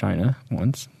somewhere in China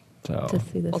once. So. To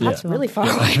see this. Well, that's really far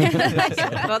away.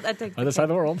 Other side of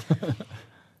the world.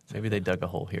 Maybe they dug a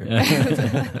hole here.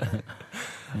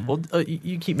 Well,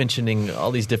 you keep mentioning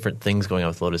all these different things going on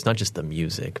with Lotus, not just the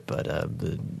music, but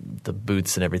the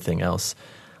booths and everything else.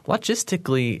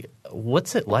 Logistically,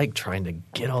 what's it like trying to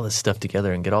get all this stuff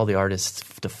together and get all the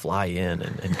artists to fly in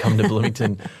and come to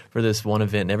Bloomington for this one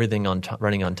event and everything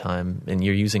running on time? And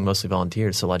you're using mostly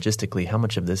volunteers. So logistically, how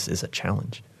much of this is a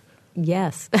challenge?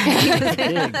 Yes.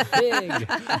 Big.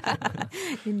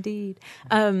 Indeed.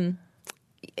 The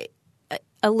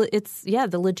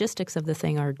logistics of the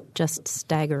thing are just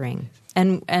staggering.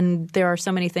 And there are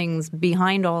so many things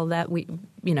behind all that.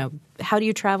 How do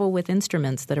you travel with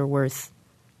instruments that are worth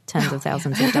tens of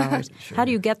thousands of dollars? Sure. How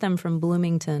do you get them from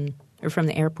Bloomington or from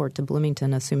the airport to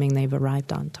Bloomington, assuming they've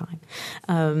arrived on time?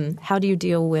 How do you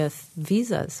deal with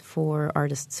visas for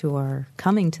artists who are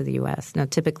coming to the U.S.? Now,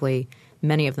 typically,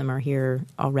 many of them are here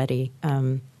already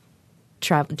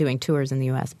doing tours in the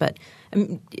U.S. But,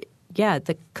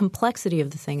 the complexity of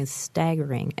the thing is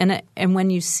staggering. And when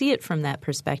you see it from that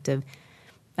perspective,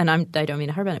 and I don't mean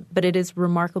to harp on it, but it is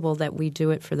remarkable that we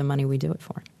do it for the money we do it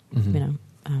for,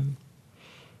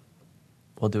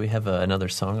 Well, do we have another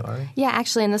song, Ari? Yeah,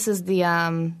 actually, and this is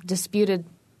the disputed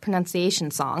pronunciation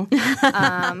song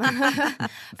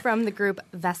from the group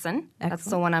Vesson. That's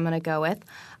the one I'm going to go with.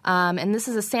 And this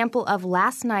is a sample of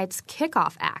last night's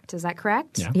kickoff act. Is that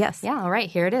correct? Yeah. Yes. Yeah, all right,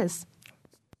 here it is.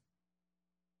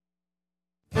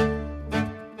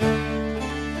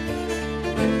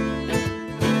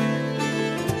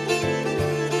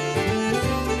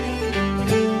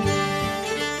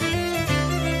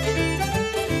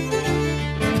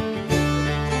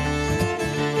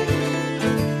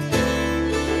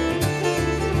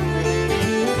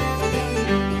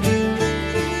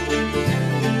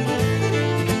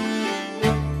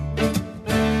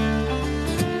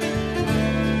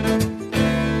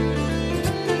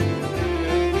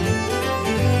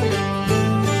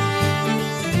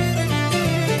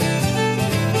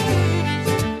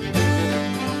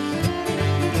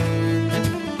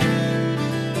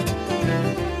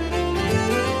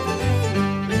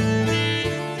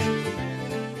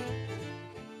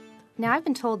 Now, I've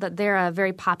been told that they're a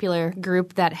very popular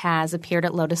group that has appeared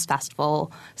at Lotus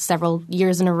Festival several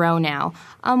years in a row now.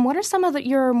 What are some of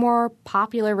your more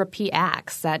popular repeat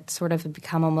acts that sort of have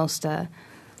become almost a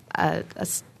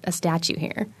statue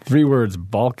here? 3 words: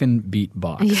 Balkan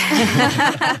Beatbox.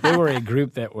 Yeah. They were a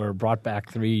group that were brought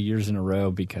back 3 years in a row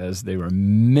because they were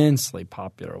immensely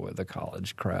popular with the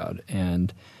college crowd,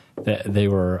 and they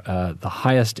were the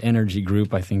highest energy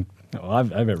group, I think,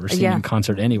 I've ever seen in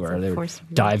concert anywhere. They were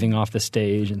diving off the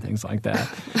stage and things like that.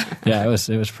 Yeah, it was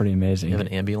pretty amazing. You have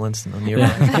an ambulance nearby.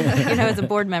 As a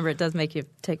board member, it does make you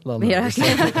take don't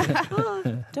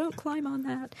climb on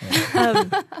that.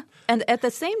 And at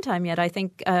the same time, yet I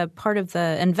think part of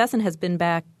and Vesson has been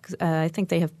back I think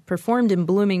they have performed in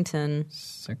Bloomington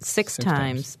six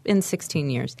times in 16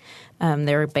 years.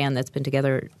 They're a band that's been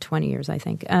together 20 years, I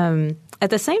think. At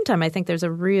the same time, I think there's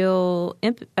a real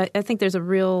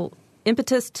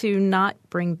impetus to not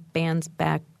bring bands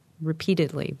back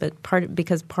repeatedly, but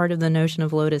because part of the notion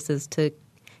of Lotus is to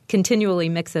continually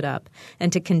mix it up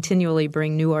and to continually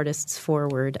bring new artists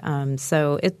forward.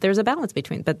 So there's a balance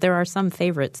between, but there are some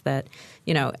favorites that,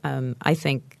 I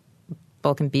think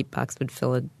Balkan Beatbox would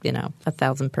fill a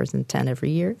 1,000-person tent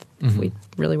every year if we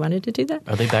really wanted to do that.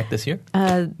 Are they back this year?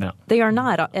 No. They are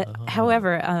not.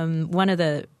 However,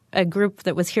 a group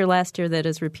that was here last year that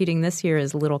is repeating this year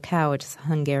is Little Cow, which is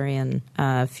Hungarian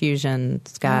fusion,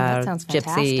 ska, that sounds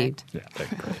gypsy.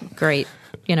 fantastic. Great.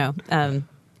 They're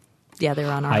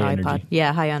on our High iPod. energy.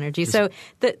 Yeah, high energy. So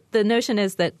the notion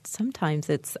is that sometimes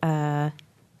it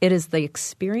is the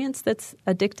experience that's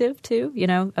addictive too.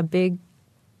 A big,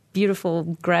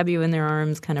 beautiful, grab you in their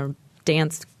arms kind of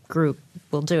dance group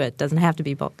will do it. Doesn't have to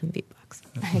be Balkan Beatbox.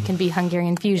 It can be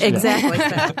Hungarian fusion. Exactly.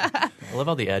 I love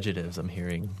all the adjectives I'm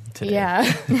hearing today. Yeah.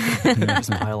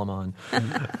 Just pile them on.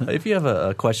 If you have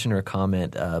a question or a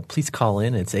comment, please call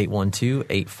in. It's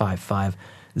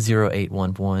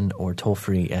 812-855-0811 or toll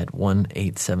free at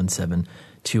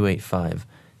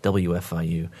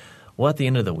 1-877-285-WFIU. Well, at the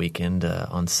end of the weekend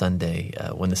on Sunday,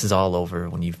 when this is all over,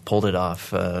 when you've pulled it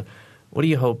off, what do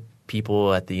you hope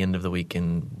people at the end of the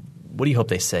weekend, what do you hope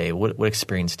they say? What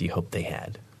experience do you hope they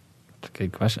had? That's a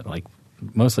good question.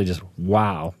 Mostly just,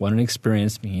 wow, what an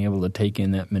experience being able to take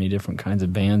in that many different kinds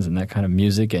of bands and that kind of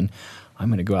music. And I'm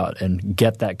going to go out and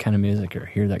get that kind of music or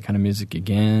hear that kind of music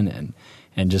again.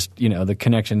 And just, the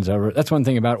connections over. That's one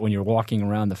thing about it when you're walking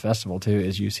around the festival, too,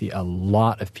 is you see a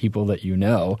lot of people that you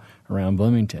know around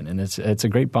Bloomington. And it's a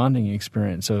great bonding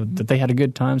experience. So that they had a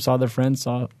good time, saw their friends,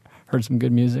 heard some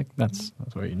good music, that's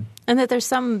what you. And that there's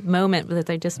some moment that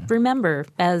they just remember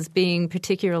as being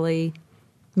particularly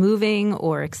moving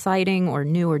or exciting or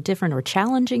new or different or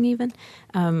challenging even,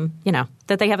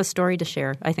 that they have a story to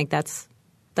share. I think that's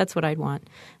what I'd want.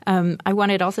 I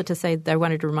wanted also to say that I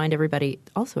wanted to remind everybody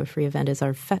also a free event is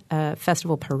our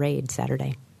festival parade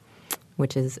Saturday,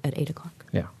 which is at 8 o'clock.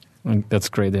 Yeah. That's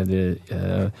great. They have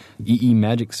the EE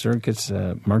Magic Circus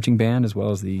marching band as well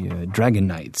as the Dragon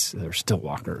Knights. They're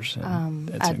Stillwalkers.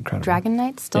 That's incredible. Dragon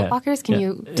Knights, Stillwalkers? Can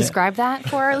you describe that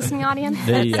for our listening audience?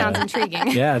 That sounds intriguing.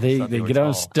 Yeah, they get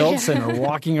on stilts and are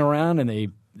walking around and they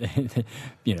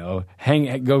go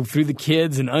through the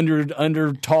kids and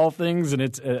under tall things, and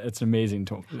it's amazing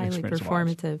to highly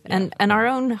performative. And our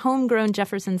own homegrown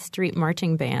Jefferson Street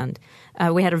marching band.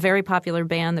 We had a very popular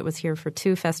band that was here for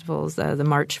 2 festivals, the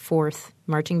March 4th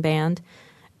marching band,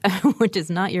 which is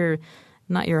not your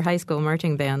high school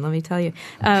marching band, let me tell you.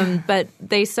 But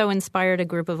they so inspired a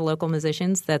group of local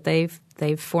musicians that they've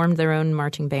formed their own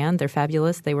marching band. They're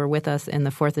fabulous. They were with us in the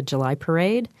 4th of July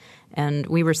parade. And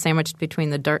we were sandwiched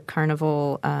between the Dark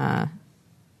Carnival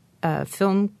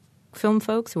film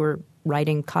folks who were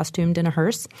riding costumed in a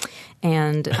hearse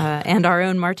and our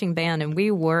own marching band. And we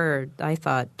were, I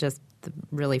thought, just the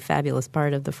really fabulous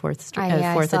part of the 4th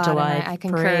of July I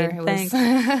concur. parade.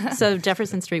 Thanks. So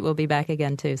Jefferson Street will be back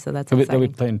again, too. So that's exciting.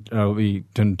 exciting. They'll be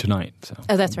playing tonight. So.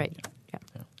 Oh, that's right. Yeah.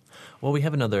 Well, we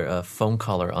have another phone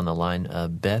caller on the line.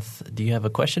 Beth, do you have a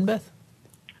question, Beth?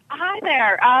 Hi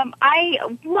there. I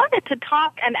wanted to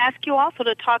talk and ask you also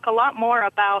to talk a lot more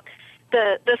about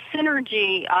the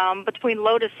synergy between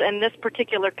Lotus and this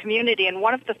particular community. And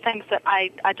one of the things that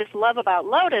I just love about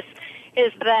Lotus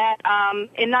is that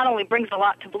it not only brings a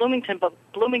lot to Bloomington, but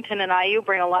Bloomington and IU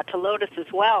bring a lot to Lotus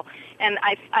as well. And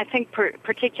I think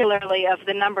particularly of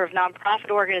the number of nonprofit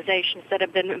organizations that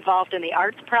have been involved in the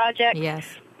arts project. Yes.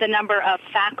 The number of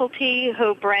faculty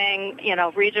who bring,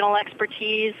 regional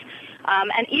expertise.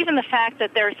 And even the fact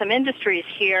that there are some industries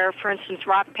here, for instance,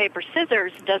 Rock, Paper,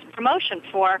 Scissors does promotion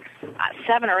for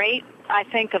 7 or 8, I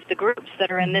think, of the groups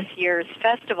that are in this year's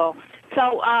festival.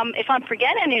 So if I'm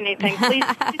forgetting anything, please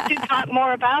do talk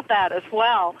more about that as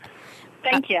well.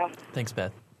 Thank you. Thanks,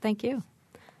 Beth. Thank you.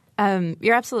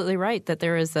 You're absolutely right that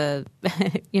there is it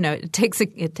takes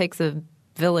a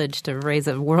village to raise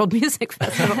a world music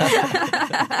festival.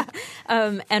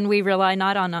 And we rely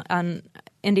not on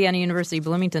Indiana University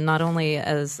Bloomington not only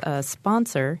as a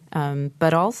sponsor,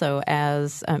 but also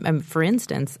as, for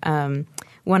instance,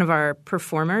 one of our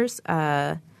performers,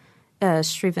 Srivanas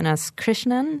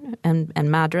Krishnan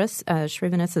and Madras.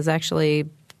 Srivanas is actually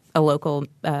a local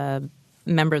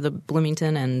member of the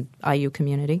Bloomington and IU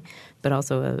community, but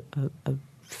also a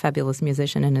fabulous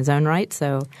musician in his own right.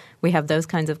 So we have those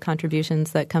kinds of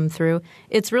contributions that come through.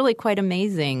 It's really quite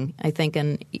amazing, I think,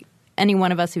 and any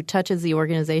one of us who touches the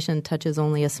organization touches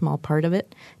only a small part of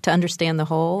it. To understand the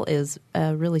whole is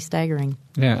really staggering.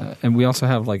 Yeah, and we also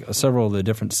have several of the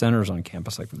different centers on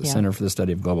campus, like the Center for the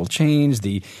Study of Global Change,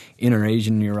 the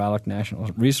Inter-Asian Neurologic National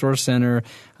Resource Center,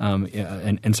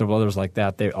 and several others like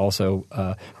that. They also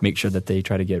make sure that they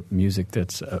try to get music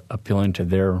that's appealing to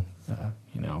their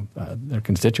their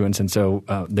constituents, and so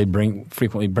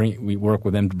we work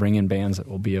with them to bring in bands that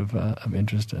will be of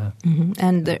interest.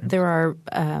 And there are,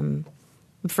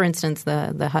 for instance,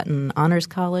 the Hutton Honors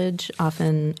College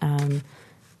often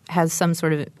has some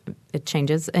sort of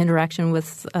interaction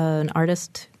with an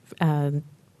artist,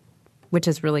 which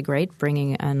is really great,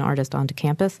 bringing an artist onto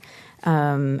campus,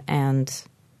 and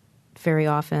very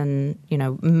often,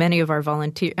 many of our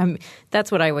volunteers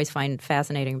that's what I always find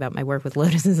fascinating about my work with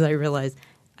Lotus is I realize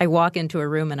I walk into a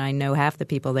room and I know half the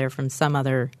people there from some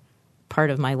other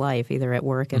part of my life, either at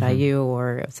work at IU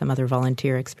or some other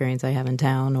volunteer experience I have in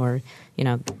town, or,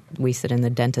 we sit in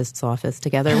the dentist's office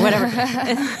together, whatever.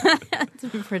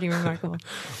 It's pretty remarkable.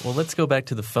 Well, let's go back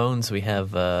to the phones. We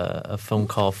have a phone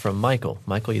call from Michael.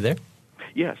 Michael, you there?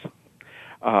 Yes.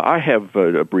 I have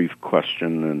a brief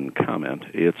question and comment.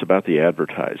 It's about the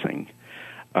advertising.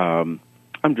 I'm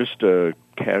just a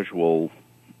casual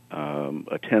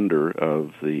attender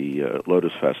of the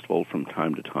Lotus Festival from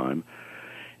time to time,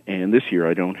 and this year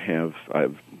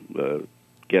I've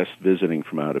guests visiting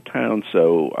from out of town,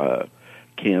 so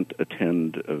can't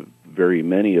attend very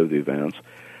many of the events,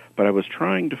 but I was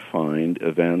trying to find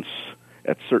events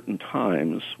at certain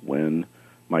times when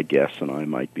my guests and I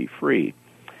might be free.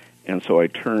 And so I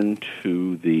turned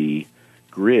to the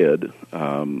grid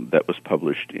that was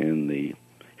published in the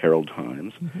Herald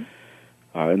Times,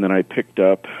 and then I picked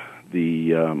up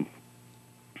the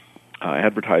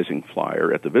advertising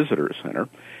flyer at the Visitor Center,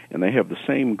 and they have the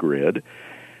same grid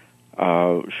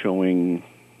showing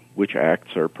which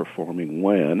acts are performing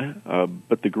when,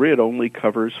 but the grid only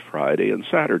covers Friday and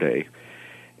Saturday.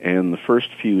 And the first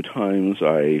few times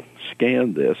I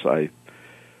scanned this, I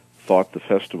thought the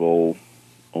festival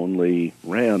only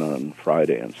ran on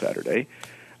Friday and Saturday.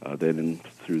 Then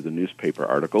through the newspaper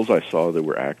articles, I saw there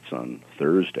were acts on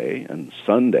Thursday and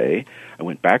Sunday. I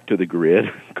went back to the grid,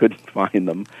 couldn't find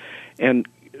them. And,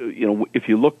 if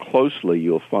you look closely,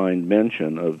 you'll find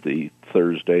mention of the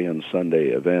Thursday and Sunday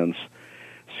events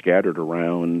scattered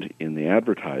around in the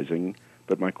advertising.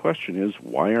 But my question is,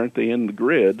 why aren't they in the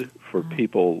grid for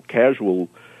people, casual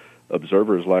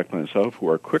observers like myself, who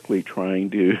are quickly trying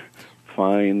to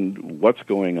find what's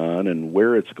going on and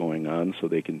where it's going on so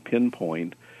they can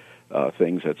pinpoint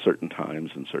things at certain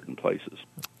times in certain places?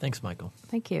 Thanks, Michael.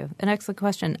 Thank you. An excellent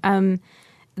question.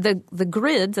 The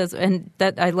grids, and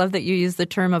that I love that you use the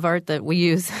term of art that we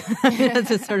use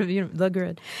as a sort of the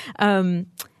grid,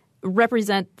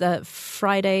 represent the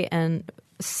Friday and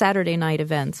Saturday night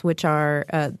events, which are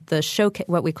the showcase,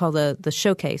 what we call the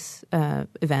showcase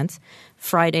events.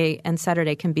 Friday and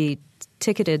Saturday can be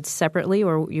ticketed separately,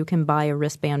 or you can buy a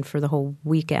wristband for the whole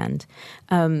weekend.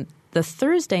 The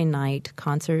Thursday night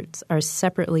concerts are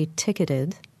separately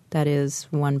ticketed. That is,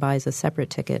 one buys a separate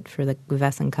ticket for the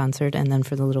Guvesson concert and then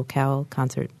for the Little Cow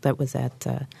concert that was at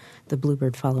the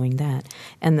Bluebird following that.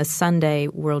 And the Sunday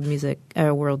World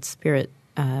Spirit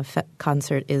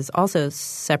concert is also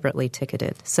separately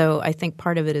ticketed. So I think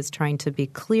part of it is trying to be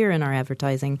clear in our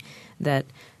advertising that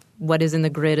what is in the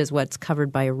grid is what's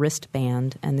covered by a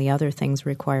wristband, and the other things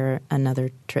require another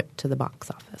trip to the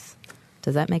box office.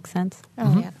 Does that make sense?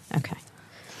 Oh, yeah. Okay.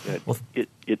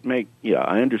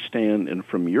 I understand, and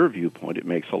from your viewpoint, it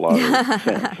makes a lot of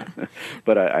sense.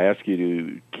 But I ask you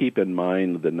to keep in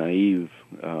mind the naive,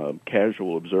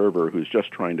 casual observer who's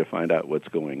just trying to find out what's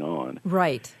going on.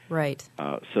 Right.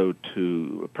 So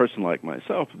to a person like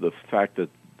myself, the fact that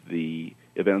the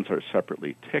events are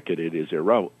separately ticketed is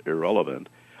irrelevant.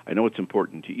 I know it's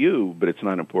important to you, but it's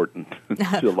not important to a lot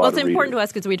of readers. Well, it's important to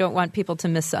us because we don't want people to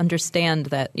misunderstand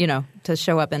that, to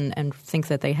show up and think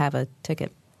that they have a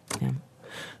ticket. Yeah.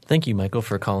 Thank you, Michael,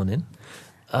 for calling in.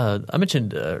 I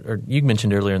mentioned, or you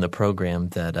mentioned earlier in the program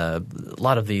that a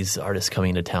lot of these artists coming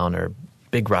into town are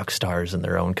big rock stars in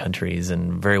their own countries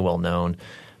and very well known,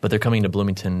 but they're coming to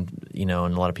Bloomington, and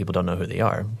a lot of people don't know who they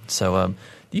are. So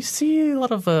do you see a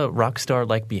lot of rock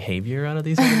star-like behavior out of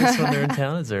these artists when they're in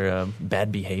town? Is there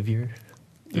bad behavior?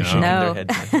 They're shaking their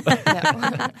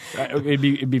heads.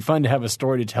 It'd be fun to have a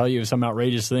story to tell you of some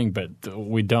outrageous thing, but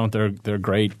we don't. They're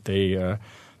great.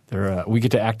 We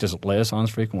get to act as liaisons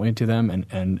frequently to them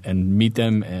and meet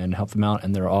them and help them out,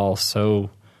 and they're all so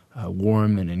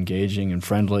warm and engaging and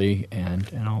friendly and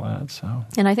all that. So,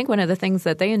 and I think one of the things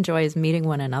that they enjoy is meeting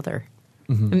one another.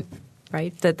 Mm-hmm.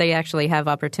 right? That they actually have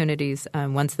opportunities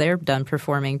once they're done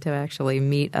performing to actually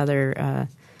meet other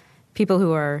people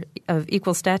who are of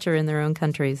equal stature in their own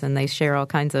countries, and they share all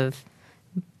kinds of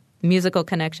musical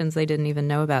connections they didn't even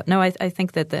know about. No, I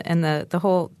think that the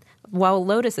whole, while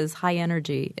Lotus is high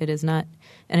energy, it is not,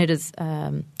 and it is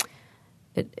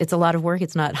it's a lot of work.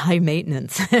 It's not high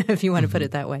maintenance, if you want to put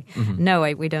it that way. Mm-hmm. No,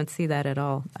 we don't see that at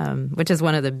all, which is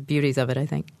one of the beauties of it, I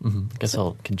think. Mm-hmm. I guess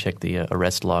I can check the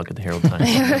arrest log at the Herald Times.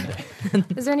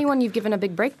 Is there anyone you've given a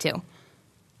big break to?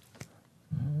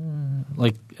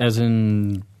 Like, as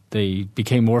in they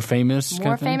became more famous?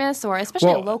 More famous, or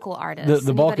especially a local artist?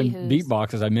 The Balkan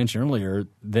beatbox, as I mentioned earlier,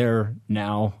 they're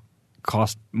now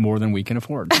cost more than we can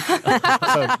afford.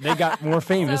 So they got more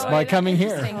famous by coming here.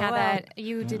 Interesting how that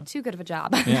you did too good of a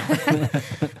job. Yeah.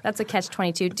 That's a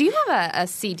catch-22. Do you have a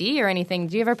CD or anything?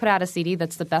 Do you ever put out a CD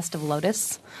that's the best of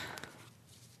Lotus?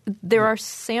 There are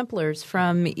samplers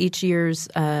from each year's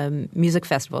music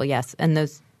festival, yes. And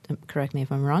those, correct me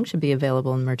if I'm wrong, should be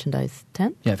available in merchandise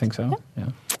tent? Yeah, I think so. Yeah.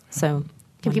 So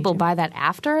can people buy that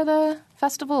after the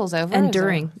festival is over? And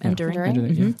during.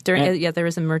 Mm-hmm. There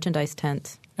is a merchandise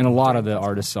tent. And a lot of the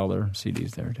artists sell their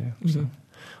CDs there, too. Mm-hmm. So.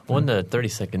 Well, in the 30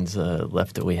 seconds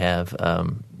left that we have,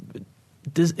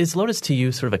 is Lotus to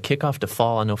you sort of a kickoff to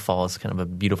fall? I know fall is kind of a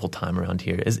beautiful time around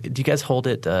here. Do you guys hold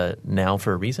it now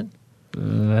for a reason?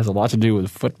 It has a lot to do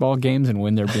with football games and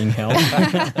when they're being held.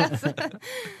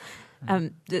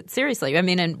 Seriously, I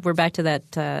mean, and we're back to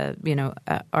that,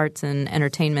 arts and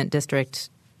entertainment district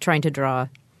trying to draw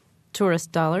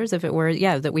tourist dollars, if it were,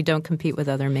 that we don't compete with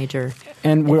other major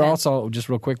And we're events. also, just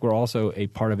real quick, we're also a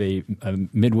part of a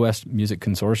Midwest music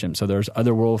consortium. So there's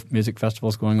other world music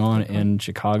festivals going on in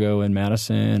Chicago and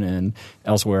Madison and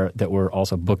elsewhere that we're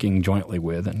also booking jointly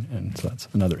with, and so that's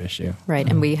another issue. Right,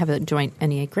 and we have a joint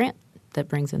NEA grant that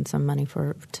brings in some money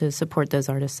to support those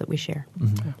artists that we share.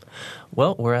 Mm-hmm. Yeah.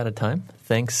 Well, we're out of time.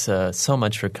 Thanks so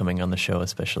much for coming on the show,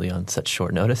 especially on such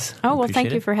short notice. Oh, well,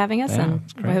 thank you for having us, and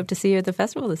great. I hope to see you at the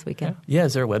festival this weekend. Yeah,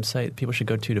 is there a website people should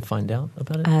go to find out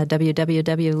about it?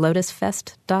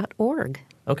 www.lotusfest.org.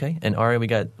 Okay, and Ari,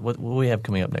 what do we have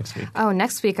coming up next week? Oh,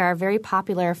 next week, our very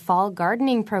popular fall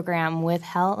gardening program with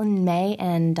Helen May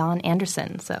and Don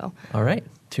Anderson. So, all right.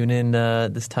 Tune in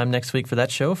this time next week for that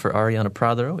show. For Ariana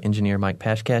Pradro, engineer Mike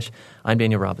Pashkash, I'm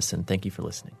Daniel Robison. Thank you for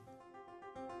listening.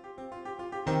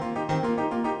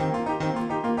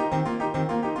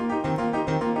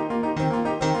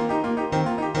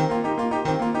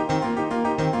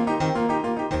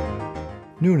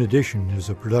 Noon Edition is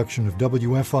a production of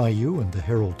WFIU and the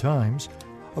Herald Times.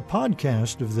 A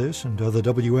podcast of this and other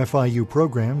WFIU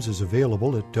programs is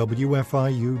available at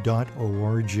wfiu.org.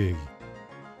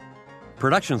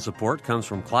 Production support comes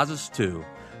from Closets 2,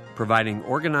 providing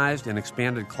organized and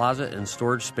expanded closet and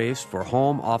storage space for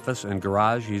home, office, and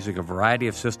garage using a variety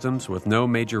of systems with no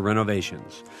major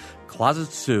renovations.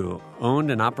 Closets 2, owned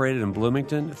and operated in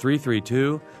Bloomington,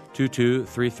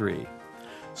 332-2233.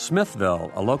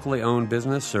 Smithville, a locally owned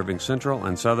business serving central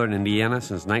and southern Indiana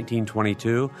since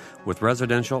 1922 with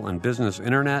residential and business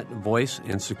internet, voice,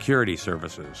 and security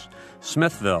services.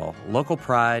 Smithville, local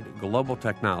pride, global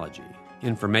technology.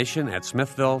 Information at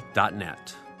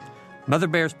smithville.net. Mother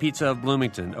Bear's Pizza of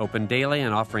Bloomington, open daily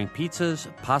and offering pizzas,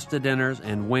 pasta dinners,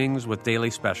 and wings with daily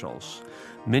specials.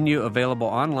 Menu available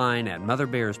online at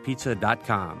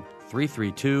motherbearspizza.com,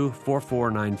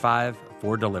 332-4495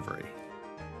 for delivery.